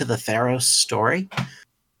character to the Theros story,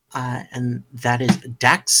 and that is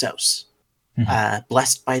Daxos,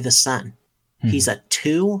 Blessed by the Sun. He's a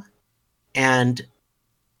 2 and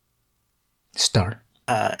star,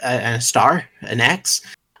 an X,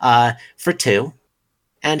 for 2,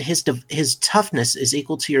 and his toughness is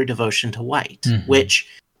equal to your devotion to white, which,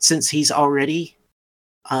 since he's already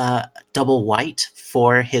double white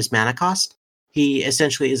for his mana cost, he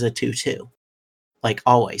essentially is a 2/2, like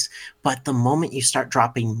always. But the moment you start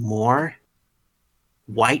dropping more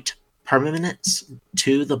white permanents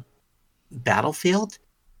to the battlefield,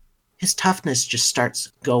 his toughness just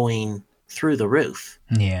starts going through the roof.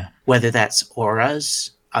 Yeah. Whether that's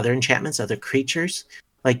auras, other enchantments, other creatures.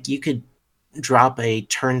 Like, you could drop a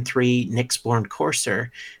turn 3 Nyxborn Courser,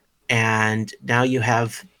 and now you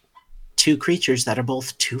have 2 creatures that are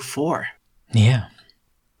both 2/4. Yeah.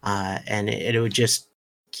 And it would just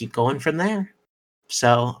keep going from there.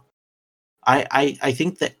 So I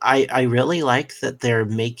think that I really like that they're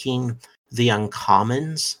making the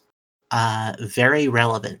uncommons very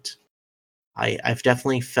relevant. I've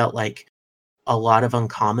definitely felt like a lot of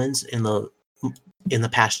uncommons in the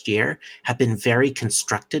past year have been very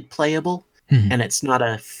constructed playable, and it's not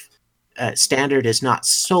standard is not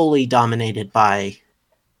solely dominated by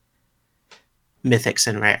mythics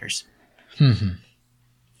and rares.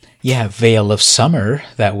 Yeah, Veil of Summer,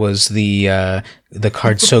 that was the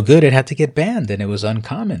card so good it had to get banned, and it was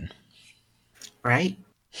uncommon. Right?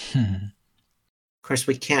 Of course,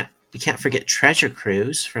 we can't forget Treasure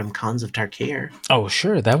Cruise from Khans of Tarkir. Oh,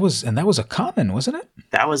 sure. That was a common, wasn't it?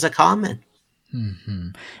 That was a common.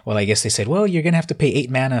 Well, I guess they said, well, you're going to have to pay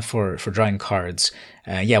 8 mana for drawing cards.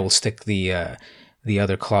 Yeah, we'll stick the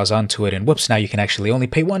other clause onto it, and whoops, now you can actually only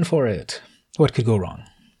pay 1 for it. What could go wrong?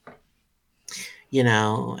 You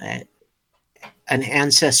know, an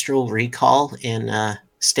ancestral recall in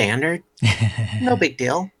Standard, no big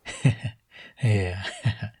deal. Yeah.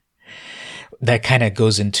 That kind of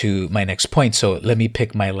goes into my next point. So let me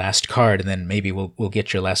pick my last card, and then maybe we'll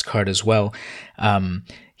get your last card as well.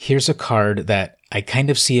 Here's a card that I kind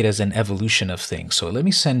of see it as an evolution of things. So let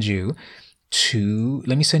me send you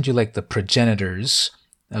like the progenitors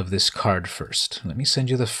of this card first. Let me send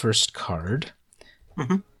you the first card,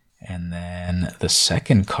 and then the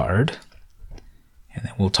second card, and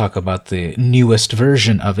then we'll talk about the newest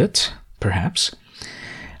version of it, perhaps.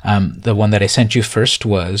 The one that I sent you first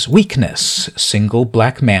was Weakness, single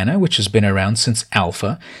black mana, which has been around since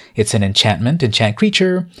Alpha. It's an enchant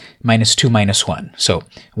creature, -2/-1. So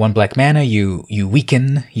 1 black mana, you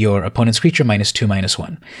weaken your opponent's creature,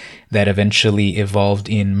 -2/-1. That eventually evolved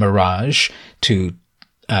in Mirage to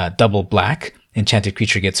double black. Enchanted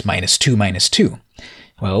creature gets -2/-2.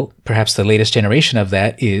 Well, perhaps the latest generation of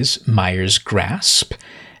that is Mire's Grasp.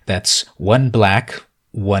 That's 1 black,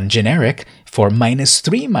 1 generic for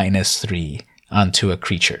 -3/-3 onto a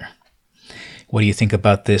creature. What do you think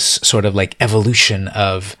about this sort of like evolution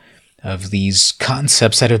of these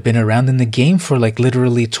concepts that have been around in the game for like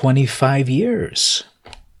literally 25 years?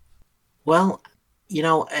 Well,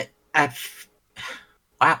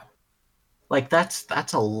 wow, like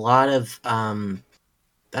that's a lot of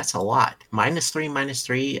that's a lot.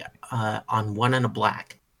 -3/-3 on 1 and a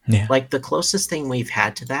black. Yeah. Like the closest thing we've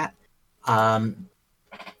had to that,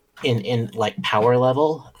 in like power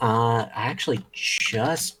level, I actually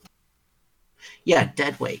just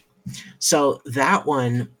Deadweight. So that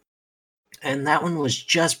one was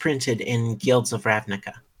just printed in Guilds of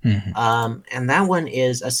Ravnica. And that one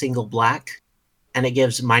is a single black, and it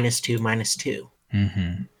gives -2/-2.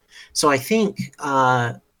 So I think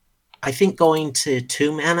going to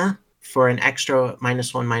 2 mana for an extra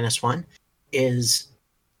 -1/-1 is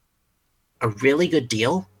a really good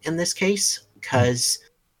deal in this case, because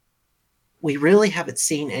we really haven't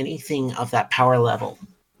seen anything of that power level,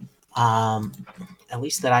 at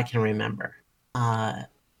least that I can remember.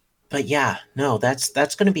 But yeah, no, that's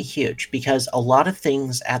going to be huge, because a lot of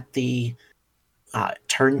things at the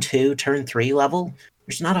turn 2, turn 3 level,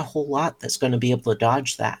 there's not a whole lot that's going to be able to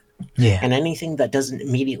dodge that. Yeah. And anything that doesn't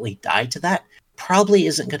immediately die to that probably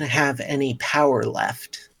isn't going to have any power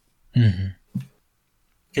left.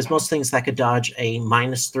 Because most things that could dodge a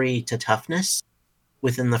 -3 to toughness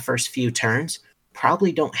within the first few turns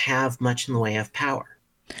probably don't have much in the way of power.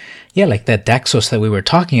 Yeah, like that Daxos that we were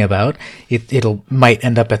talking about, it'll might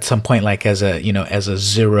end up at some point like as a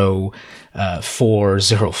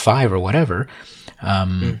 0/4/0/5 or whatever.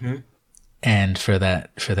 And for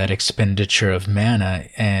that expenditure of mana,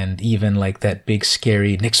 and even like that big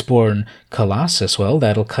scary Nyxborn Colossus, well,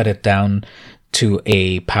 that'll cut it down to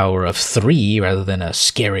a power of 3 rather than a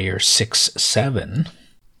scarier 6/7.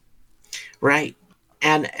 Right.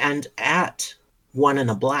 And at 1 and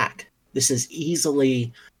a black, this is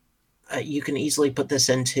easily you can easily put this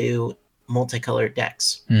into multicolored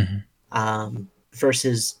decks.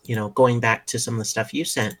 Versus, going back to some of the stuff you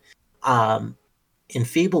sent,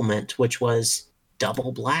 Enfeeblement, which was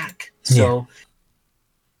double black. So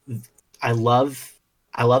I love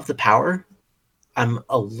the power. I'm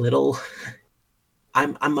a little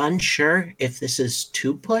I'm unsure if this is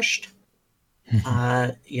too pushed.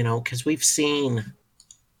 Because we've seen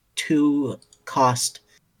 2 cost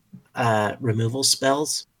removal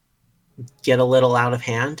spells get a little out of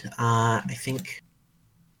hand. I think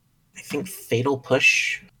Fatal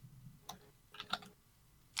Push.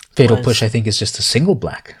 Fatal Push, I think, is just a single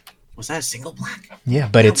black. Was that a single black? Yeah,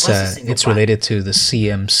 but it's related to the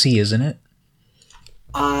CMC, isn't it?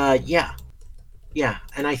 Yeah,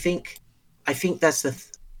 and I think that's the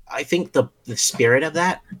spirit of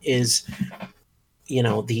that is,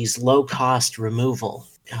 these low cost removal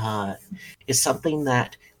is something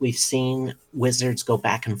that we've seen Wizards go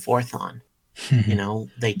back and forth on.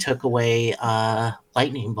 They took away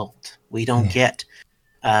Lightning Bolt. We don't get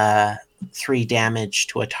 3 damage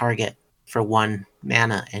to a target for 1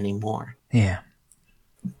 mana anymore. Yeah.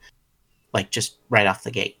 Like just right off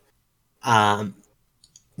the gate.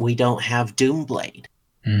 We don't have Doomblade.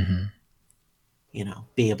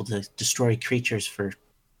 Be able to destroy creatures for,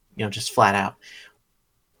 just flat out.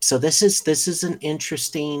 So this is an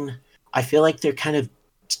interesting. I feel like they're kind of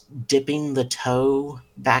dipping the toe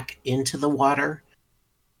back into the water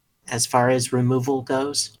as far as removal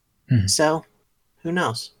goes. So who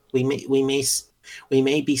knows? We may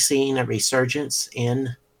be seeing a resurgence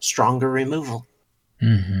in stronger removal.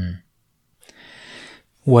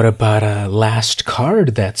 What about a last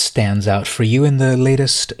card that stands out for you in the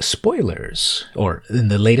latest spoilers or in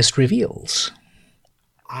the latest reveals?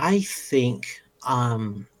 I think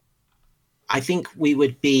we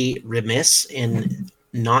would be remiss in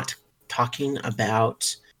not talking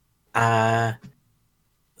about the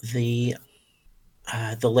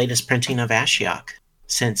latest printing of Ashiok,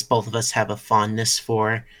 since both of us have a fondness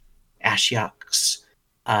for Ashiok's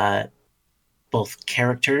both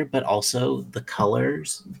character, but also the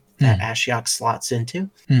colors that Ashiok slots into.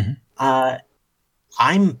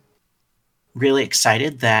 I'm really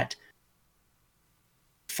excited that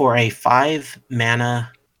for a 5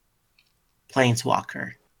 mana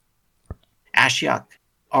Planeswalker, Ashiok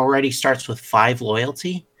already starts with 5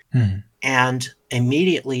 loyalty and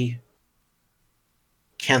immediately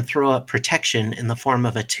can throw up protection in the form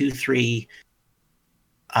of a 2/3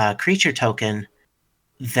 creature token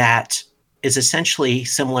that is essentially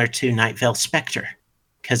similar to Night Vale Spectre,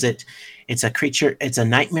 because it's a creature, it's a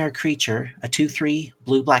nightmare creature, a 2/3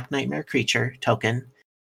 blue-black nightmare creature token,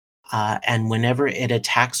 and whenever it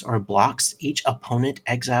attacks or blocks, each opponent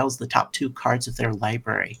exiles the top 2 cards of their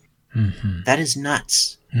library. That is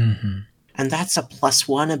nuts. And that's a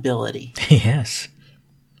 +1 ability. Yes.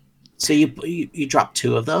 So you drop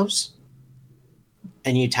 2 of those,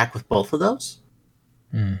 and you attack with both of those.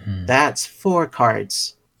 That's 4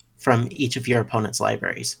 cards from each of your opponent's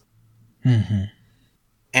libraries.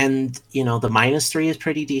 And, the -3 is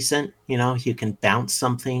pretty decent. You can bounce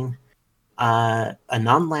something, a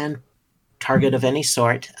non-land target of any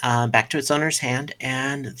sort, back to its owner's hand,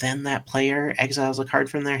 and then that player exiles a card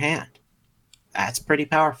from their hand. That's pretty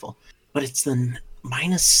powerful. But it's the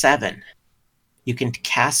 -7. You can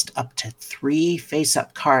cast up to 3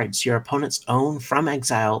 face-up cards your opponents own from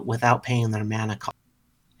exile without paying their mana cost.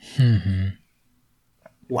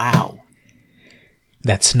 Wow.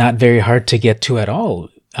 That's not very hard to get to at all.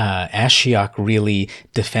 Ashiok really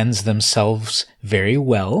defends themselves very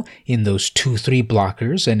well in those 2/3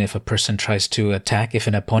 blockers, and if an opponent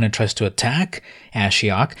tries to attack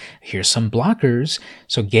Ashiok, here's some blockers.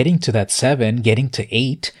 So getting to that 7, getting to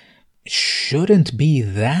 8 shouldn't be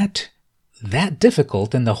that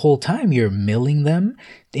difficult, and the whole time you're milling them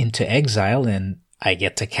into exile, and I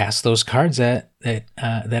get to cast those cards that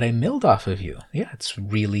I milled off of you. Yeah, it's a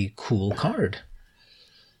really cool card.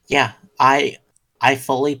 Yeah, I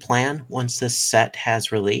fully plan, once this set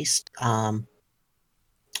has released, I'm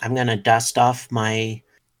going to dust off my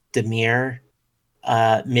Dimir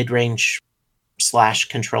mid-range /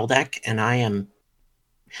 control deck, and I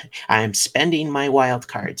am spending my wild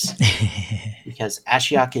cards because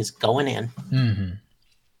Ashiok is going in.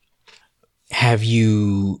 Have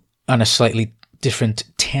you, on a slightly different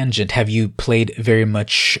tangent, have you played very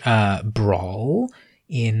much Brawl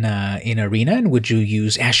in Arena, and would you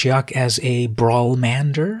use Ashiok as a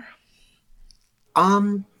Brawlmander?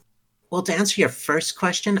 Well, to answer your first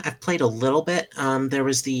question, I've played a little bit. There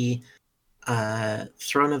was the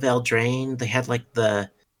Throne of Eldraine. They had like the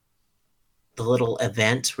little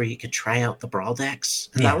event where you could try out the Brawl decks,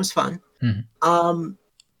 and that was fun.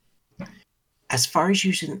 As far as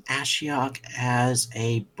using Ashiok as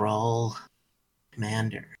a Brawl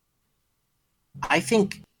commander, I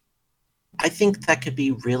think that could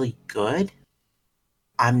be really good.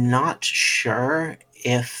 I'm not sure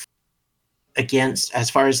if, against, as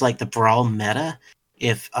far as like the Brawl meta,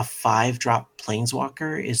 if a 5-drop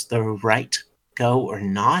Planeswalker is the right go or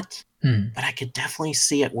not, but I could definitely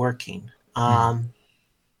see it working.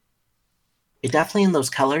 It definitely, in those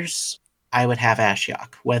colors, I would have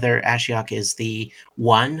Ashiok. Whether Ashiok is the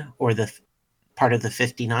 1 or the part of the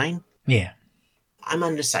 59, I'm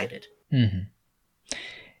undecided.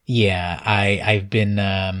 Yeah, I've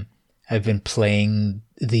been playing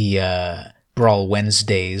the Brawl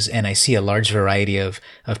Wednesdays, and I see a large variety of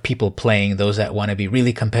people playing, those that want to be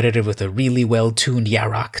really competitive with a really well-tuned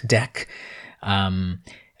Yarok deck,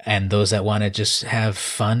 and those that want to just have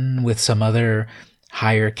fun with some other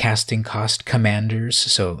higher casting cost commanders.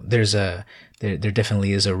 So there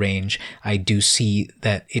definitely is a range. I do see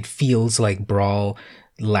that it feels like Brawl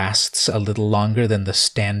lasts a little longer than the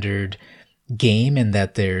standard game, and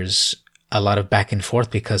that there's a lot of back and forth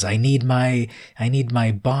because I need my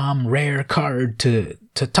bomb rare card to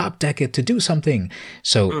top deck it to do something.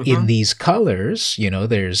 So in these colors,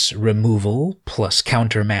 there's removal plus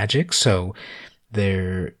counter magic. So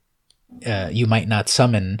there, you might not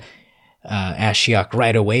summon Ashiok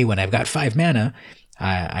right away when I've got 5 mana.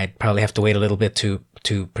 I'd probably have to wait a little bit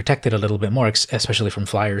to protect it a little bit more, especially from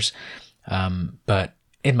flyers. But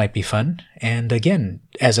it might be fun. And again,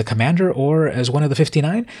 as a commander or as one of the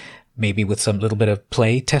 59, maybe with some little bit of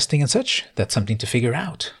play testing and such, that's something to figure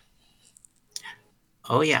out.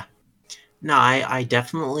 Oh, yeah. No, I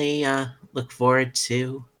definitely look forward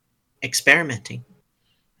to experimenting.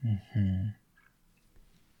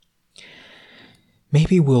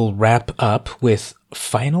 Maybe we'll wrap up with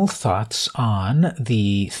final thoughts on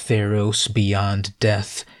the Theros Beyond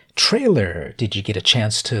Death trailer. Did you get a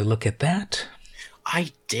chance to look at that?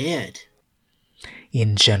 I did.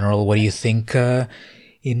 In general, what do you think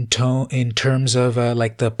in terms of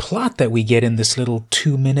like the plot that we get in this little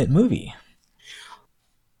 2-minute movie?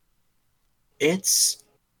 It's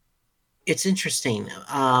interesting.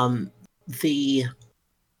 I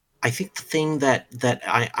think the thing that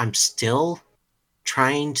I'm still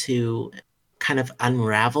trying to kind of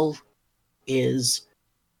unravel is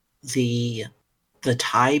the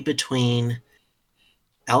tie between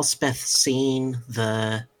Elspeth seeing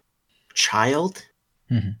the child,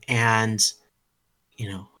 and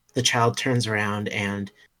the child turns around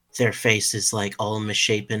and their face is like all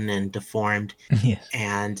misshapen and deformed, Yes.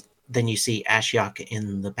 and then you see Ashiok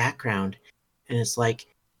in the background, and it's like,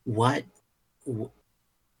 what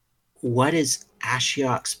is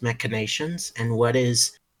Ashiok's machinations, and what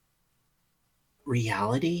is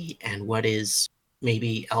reality, and what is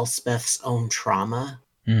maybe Elspeth's own trauma?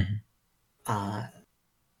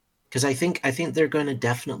 Because I think they're going to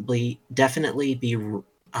definitely be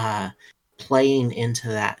playing into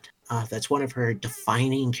that. That's one of her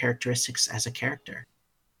defining characteristics as a character,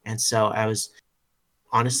 and so I was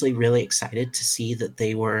honestly really excited to see that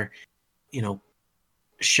they were,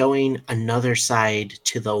 showing another side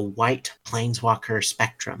to the white planeswalker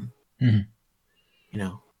spectrum.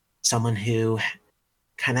 Someone who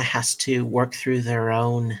kind of has to work through their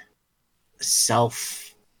own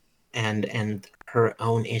self and her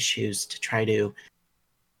own issues to try to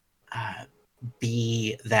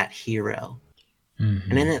be that hero.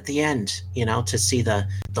 And then at the end, to see the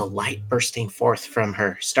light bursting forth from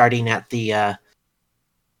her, starting at the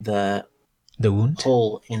wound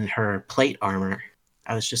hole in her plate armor,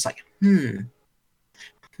 I was just like,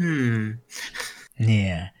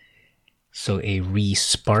 Yeah. So a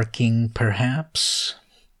re-sparking, perhaps?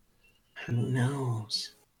 Who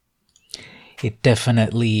knows? It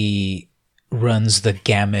definitely runs the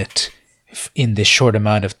gamut in this short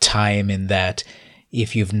amount of time, in that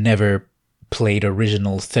if you've never played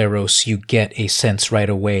original Theros, you get a sense right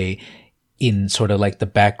away in sort of like the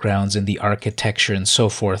backgrounds and the architecture and so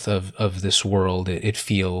forth of this world. It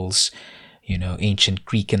feels, ancient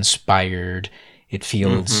Greek inspired. It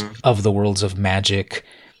feels of the worlds of magic.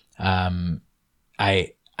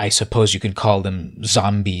 I suppose you could call them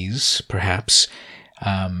zombies, perhaps,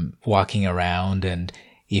 walking around. And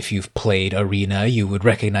if you've played Arena, you would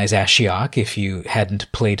recognize Ashiok. If you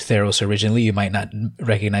hadn't played Theros originally, you might not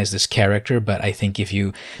recognize this character. But I think if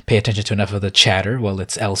you pay attention to enough of the chatter, well,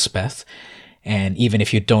 it's Elspeth. And even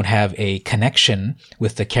if you don't have a connection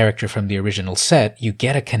with the character from the original set, you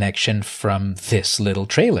get a connection from this little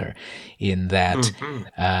trailer, in that,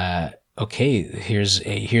 okay, here's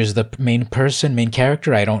the main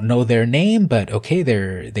character. I don't know their name, but okay,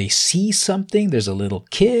 they see something. There's a little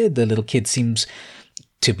kid. The little kid seems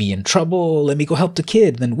to be in trouble. Let me go help the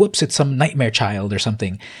kid. Then whoops, it's some nightmare child or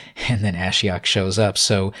something. And then Ashiok shows up.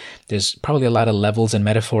 So there's probably a lot of levels and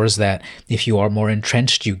metaphors that if you are more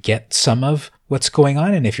entrenched, you get some of what's going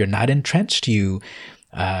on. And if you're not entrenched, you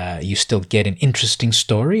still get an interesting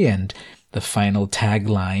story. And the final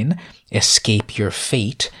tagline, escape your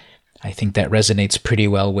fate, I think that resonates pretty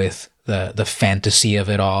well with the fantasy of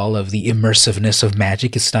it all, of the immersiveness of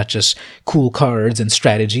Magic. It's not just cool cards and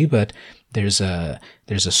strategy, but there's a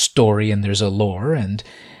story and there's a lore, and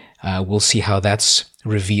we'll see how that's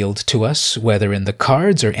revealed to us, whether in the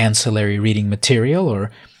cards or ancillary reading material or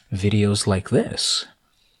videos like this.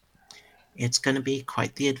 It's going to be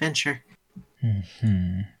quite the adventure.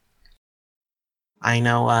 I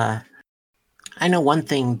know one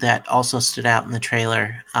thing that also stood out in the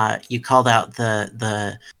trailer. You called out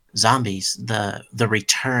the zombies, the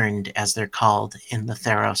returned, as they're called in the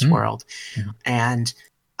Theros world. And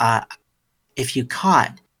if you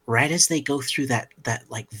caught, right as they go through that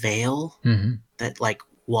like veil that like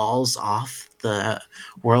walls off the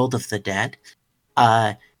world of the dead,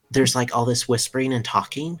 there's like all this whispering and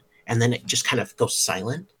talking, and then it just kind of goes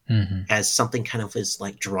silent as something kind of is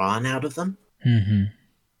like drawn out of them.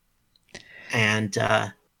 And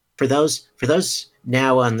for those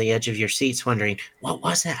now on the edge of your seats wondering, what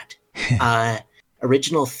was that?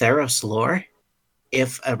 Original Theros lore,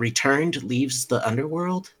 if a returned leaves the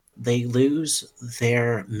underworld, they lose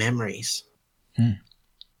their memories.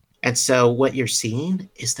 And so what you're seeing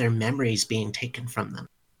is their memories being taken from them.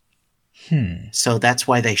 So that's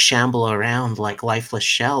why they shamble around like lifeless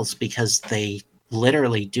shells, because they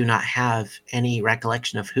literally do not have any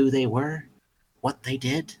recollection of who they were, what they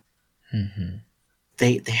did.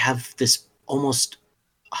 They have this almost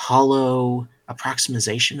hollow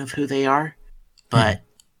approximation of who they are, but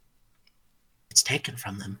it's taken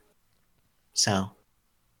from them. So,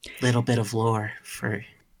 little bit of lore for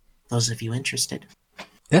those of you interested.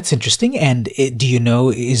 That's interesting. And do you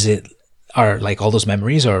know, are like all those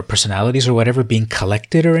memories or personalities or whatever being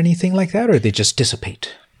collected or anything like that, or they just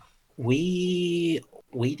dissipate? We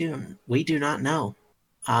do not know.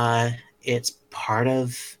 It's part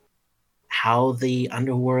of how the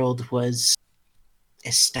underworld was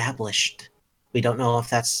established. We don't know if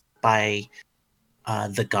that's by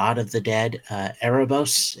the god of the dead,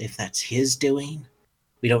 Erebos, if that's his doing,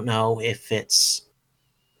 We don't know if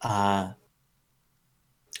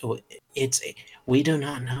we do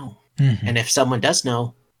not know. Mm-hmm. And if someone does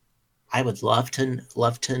know, I would love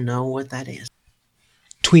to know what that is.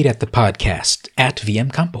 Tweet at the podcast at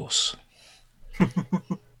VM Campos.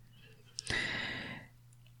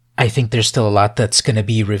 I think there's still a lot that's going to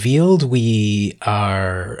be revealed. If we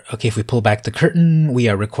pull back the curtain, we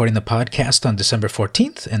are recording the podcast on December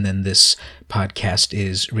 14th, and then this podcast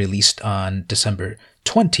is released on December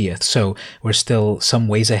 20th. So we're still some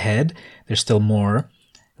ways ahead. There's still more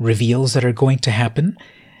reveals that are going to happen,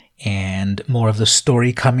 and more of the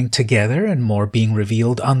story coming together and more being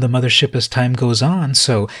revealed on the mothership as time goes on.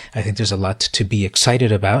 So I think there's a lot to be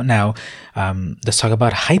excited about. Now, let's talk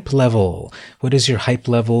about hype level. What is your hype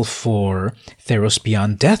level for Theros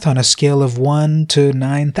Beyond Death on a scale of 1 to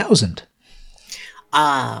 9,000?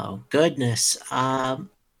 Oh, goodness.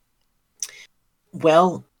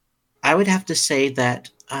 Well, I would have to say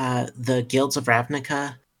that the Guilds of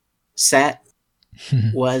Ravnica set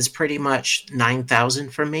was pretty much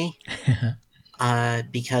 9,000 for me,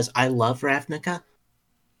 because I love Ravnica.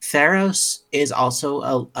 Theros is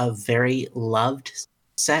also a very loved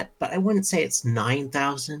set, but I wouldn't say it's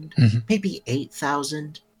 9,000, maybe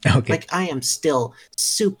 8,000. Okay. Like, I am still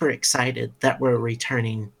super excited that we're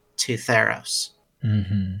returning to Theros.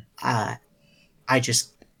 I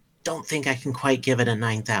just don't think I can quite give it a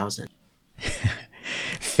 9,000.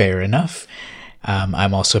 Fair enough.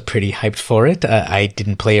 I'm also pretty hyped for it. I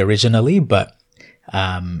didn't play originally, but,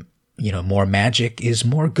 more magic is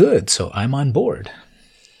more good, so I'm on board.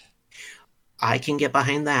 I can get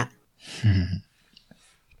behind that.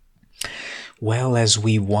 Well, as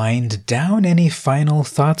we wind down, any final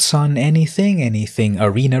thoughts on anything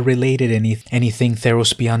arena-related, anything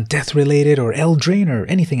Theros Beyond Death related, or Eldraine, or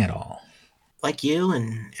anything at all? Like you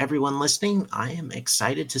and everyone listening, I am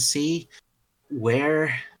excited to see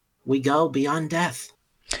where we go beyond death.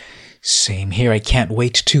 Same here. I can't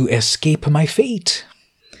wait to escape my fate.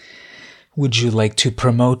 Would you like to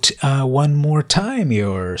promote one more time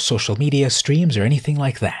your social media streams or anything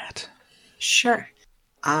like that? Sure.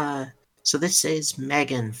 So this is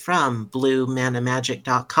Megan from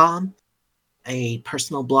BlueManaMagic.com, a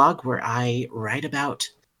personal blog where I write about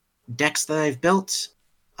decks that I've built,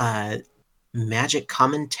 magic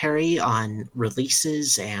commentary on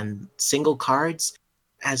releases and single cards,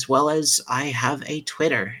 as well as I have a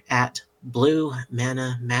Twitter at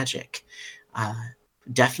BlueManaMagic.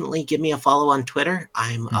 Definitely give me a follow on Twitter.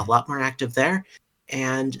 I'm a lot more active there,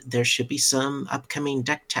 and there should be some upcoming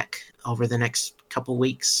deck tech over the next couple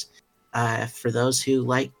weeks for those who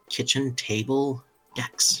like kitchen table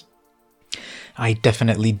decks. I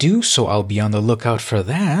definitely do, so I'll be on the lookout for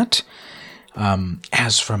that.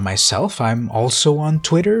 As for myself, I'm also on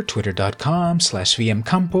Twitter,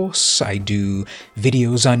 twitter.com/vmcampos. I do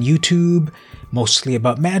videos on YouTube, mostly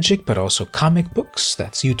about magic, but also comic books.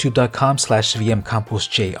 That's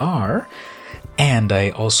youtube.com/vmcamposjr. And I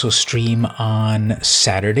also stream on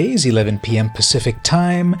Saturdays, 11 p.m. Pacific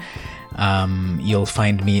time. You'll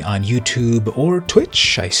find me on YouTube or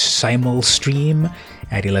Twitch. I simul-stream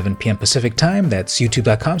at 11 p.m. Pacific time. That's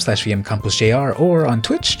youtube.com/vmcamposjr, or on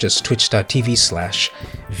Twitch, just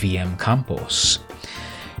twitch.tv/vmcampos.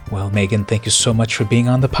 Well, Megan, thank you so much for being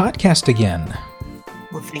on the podcast again.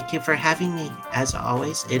 Well, thank you for having me. As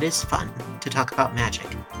always, it is fun to talk about magic.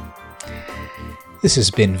 This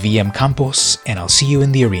has been VM Campos, and I'll see you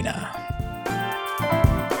in the arena.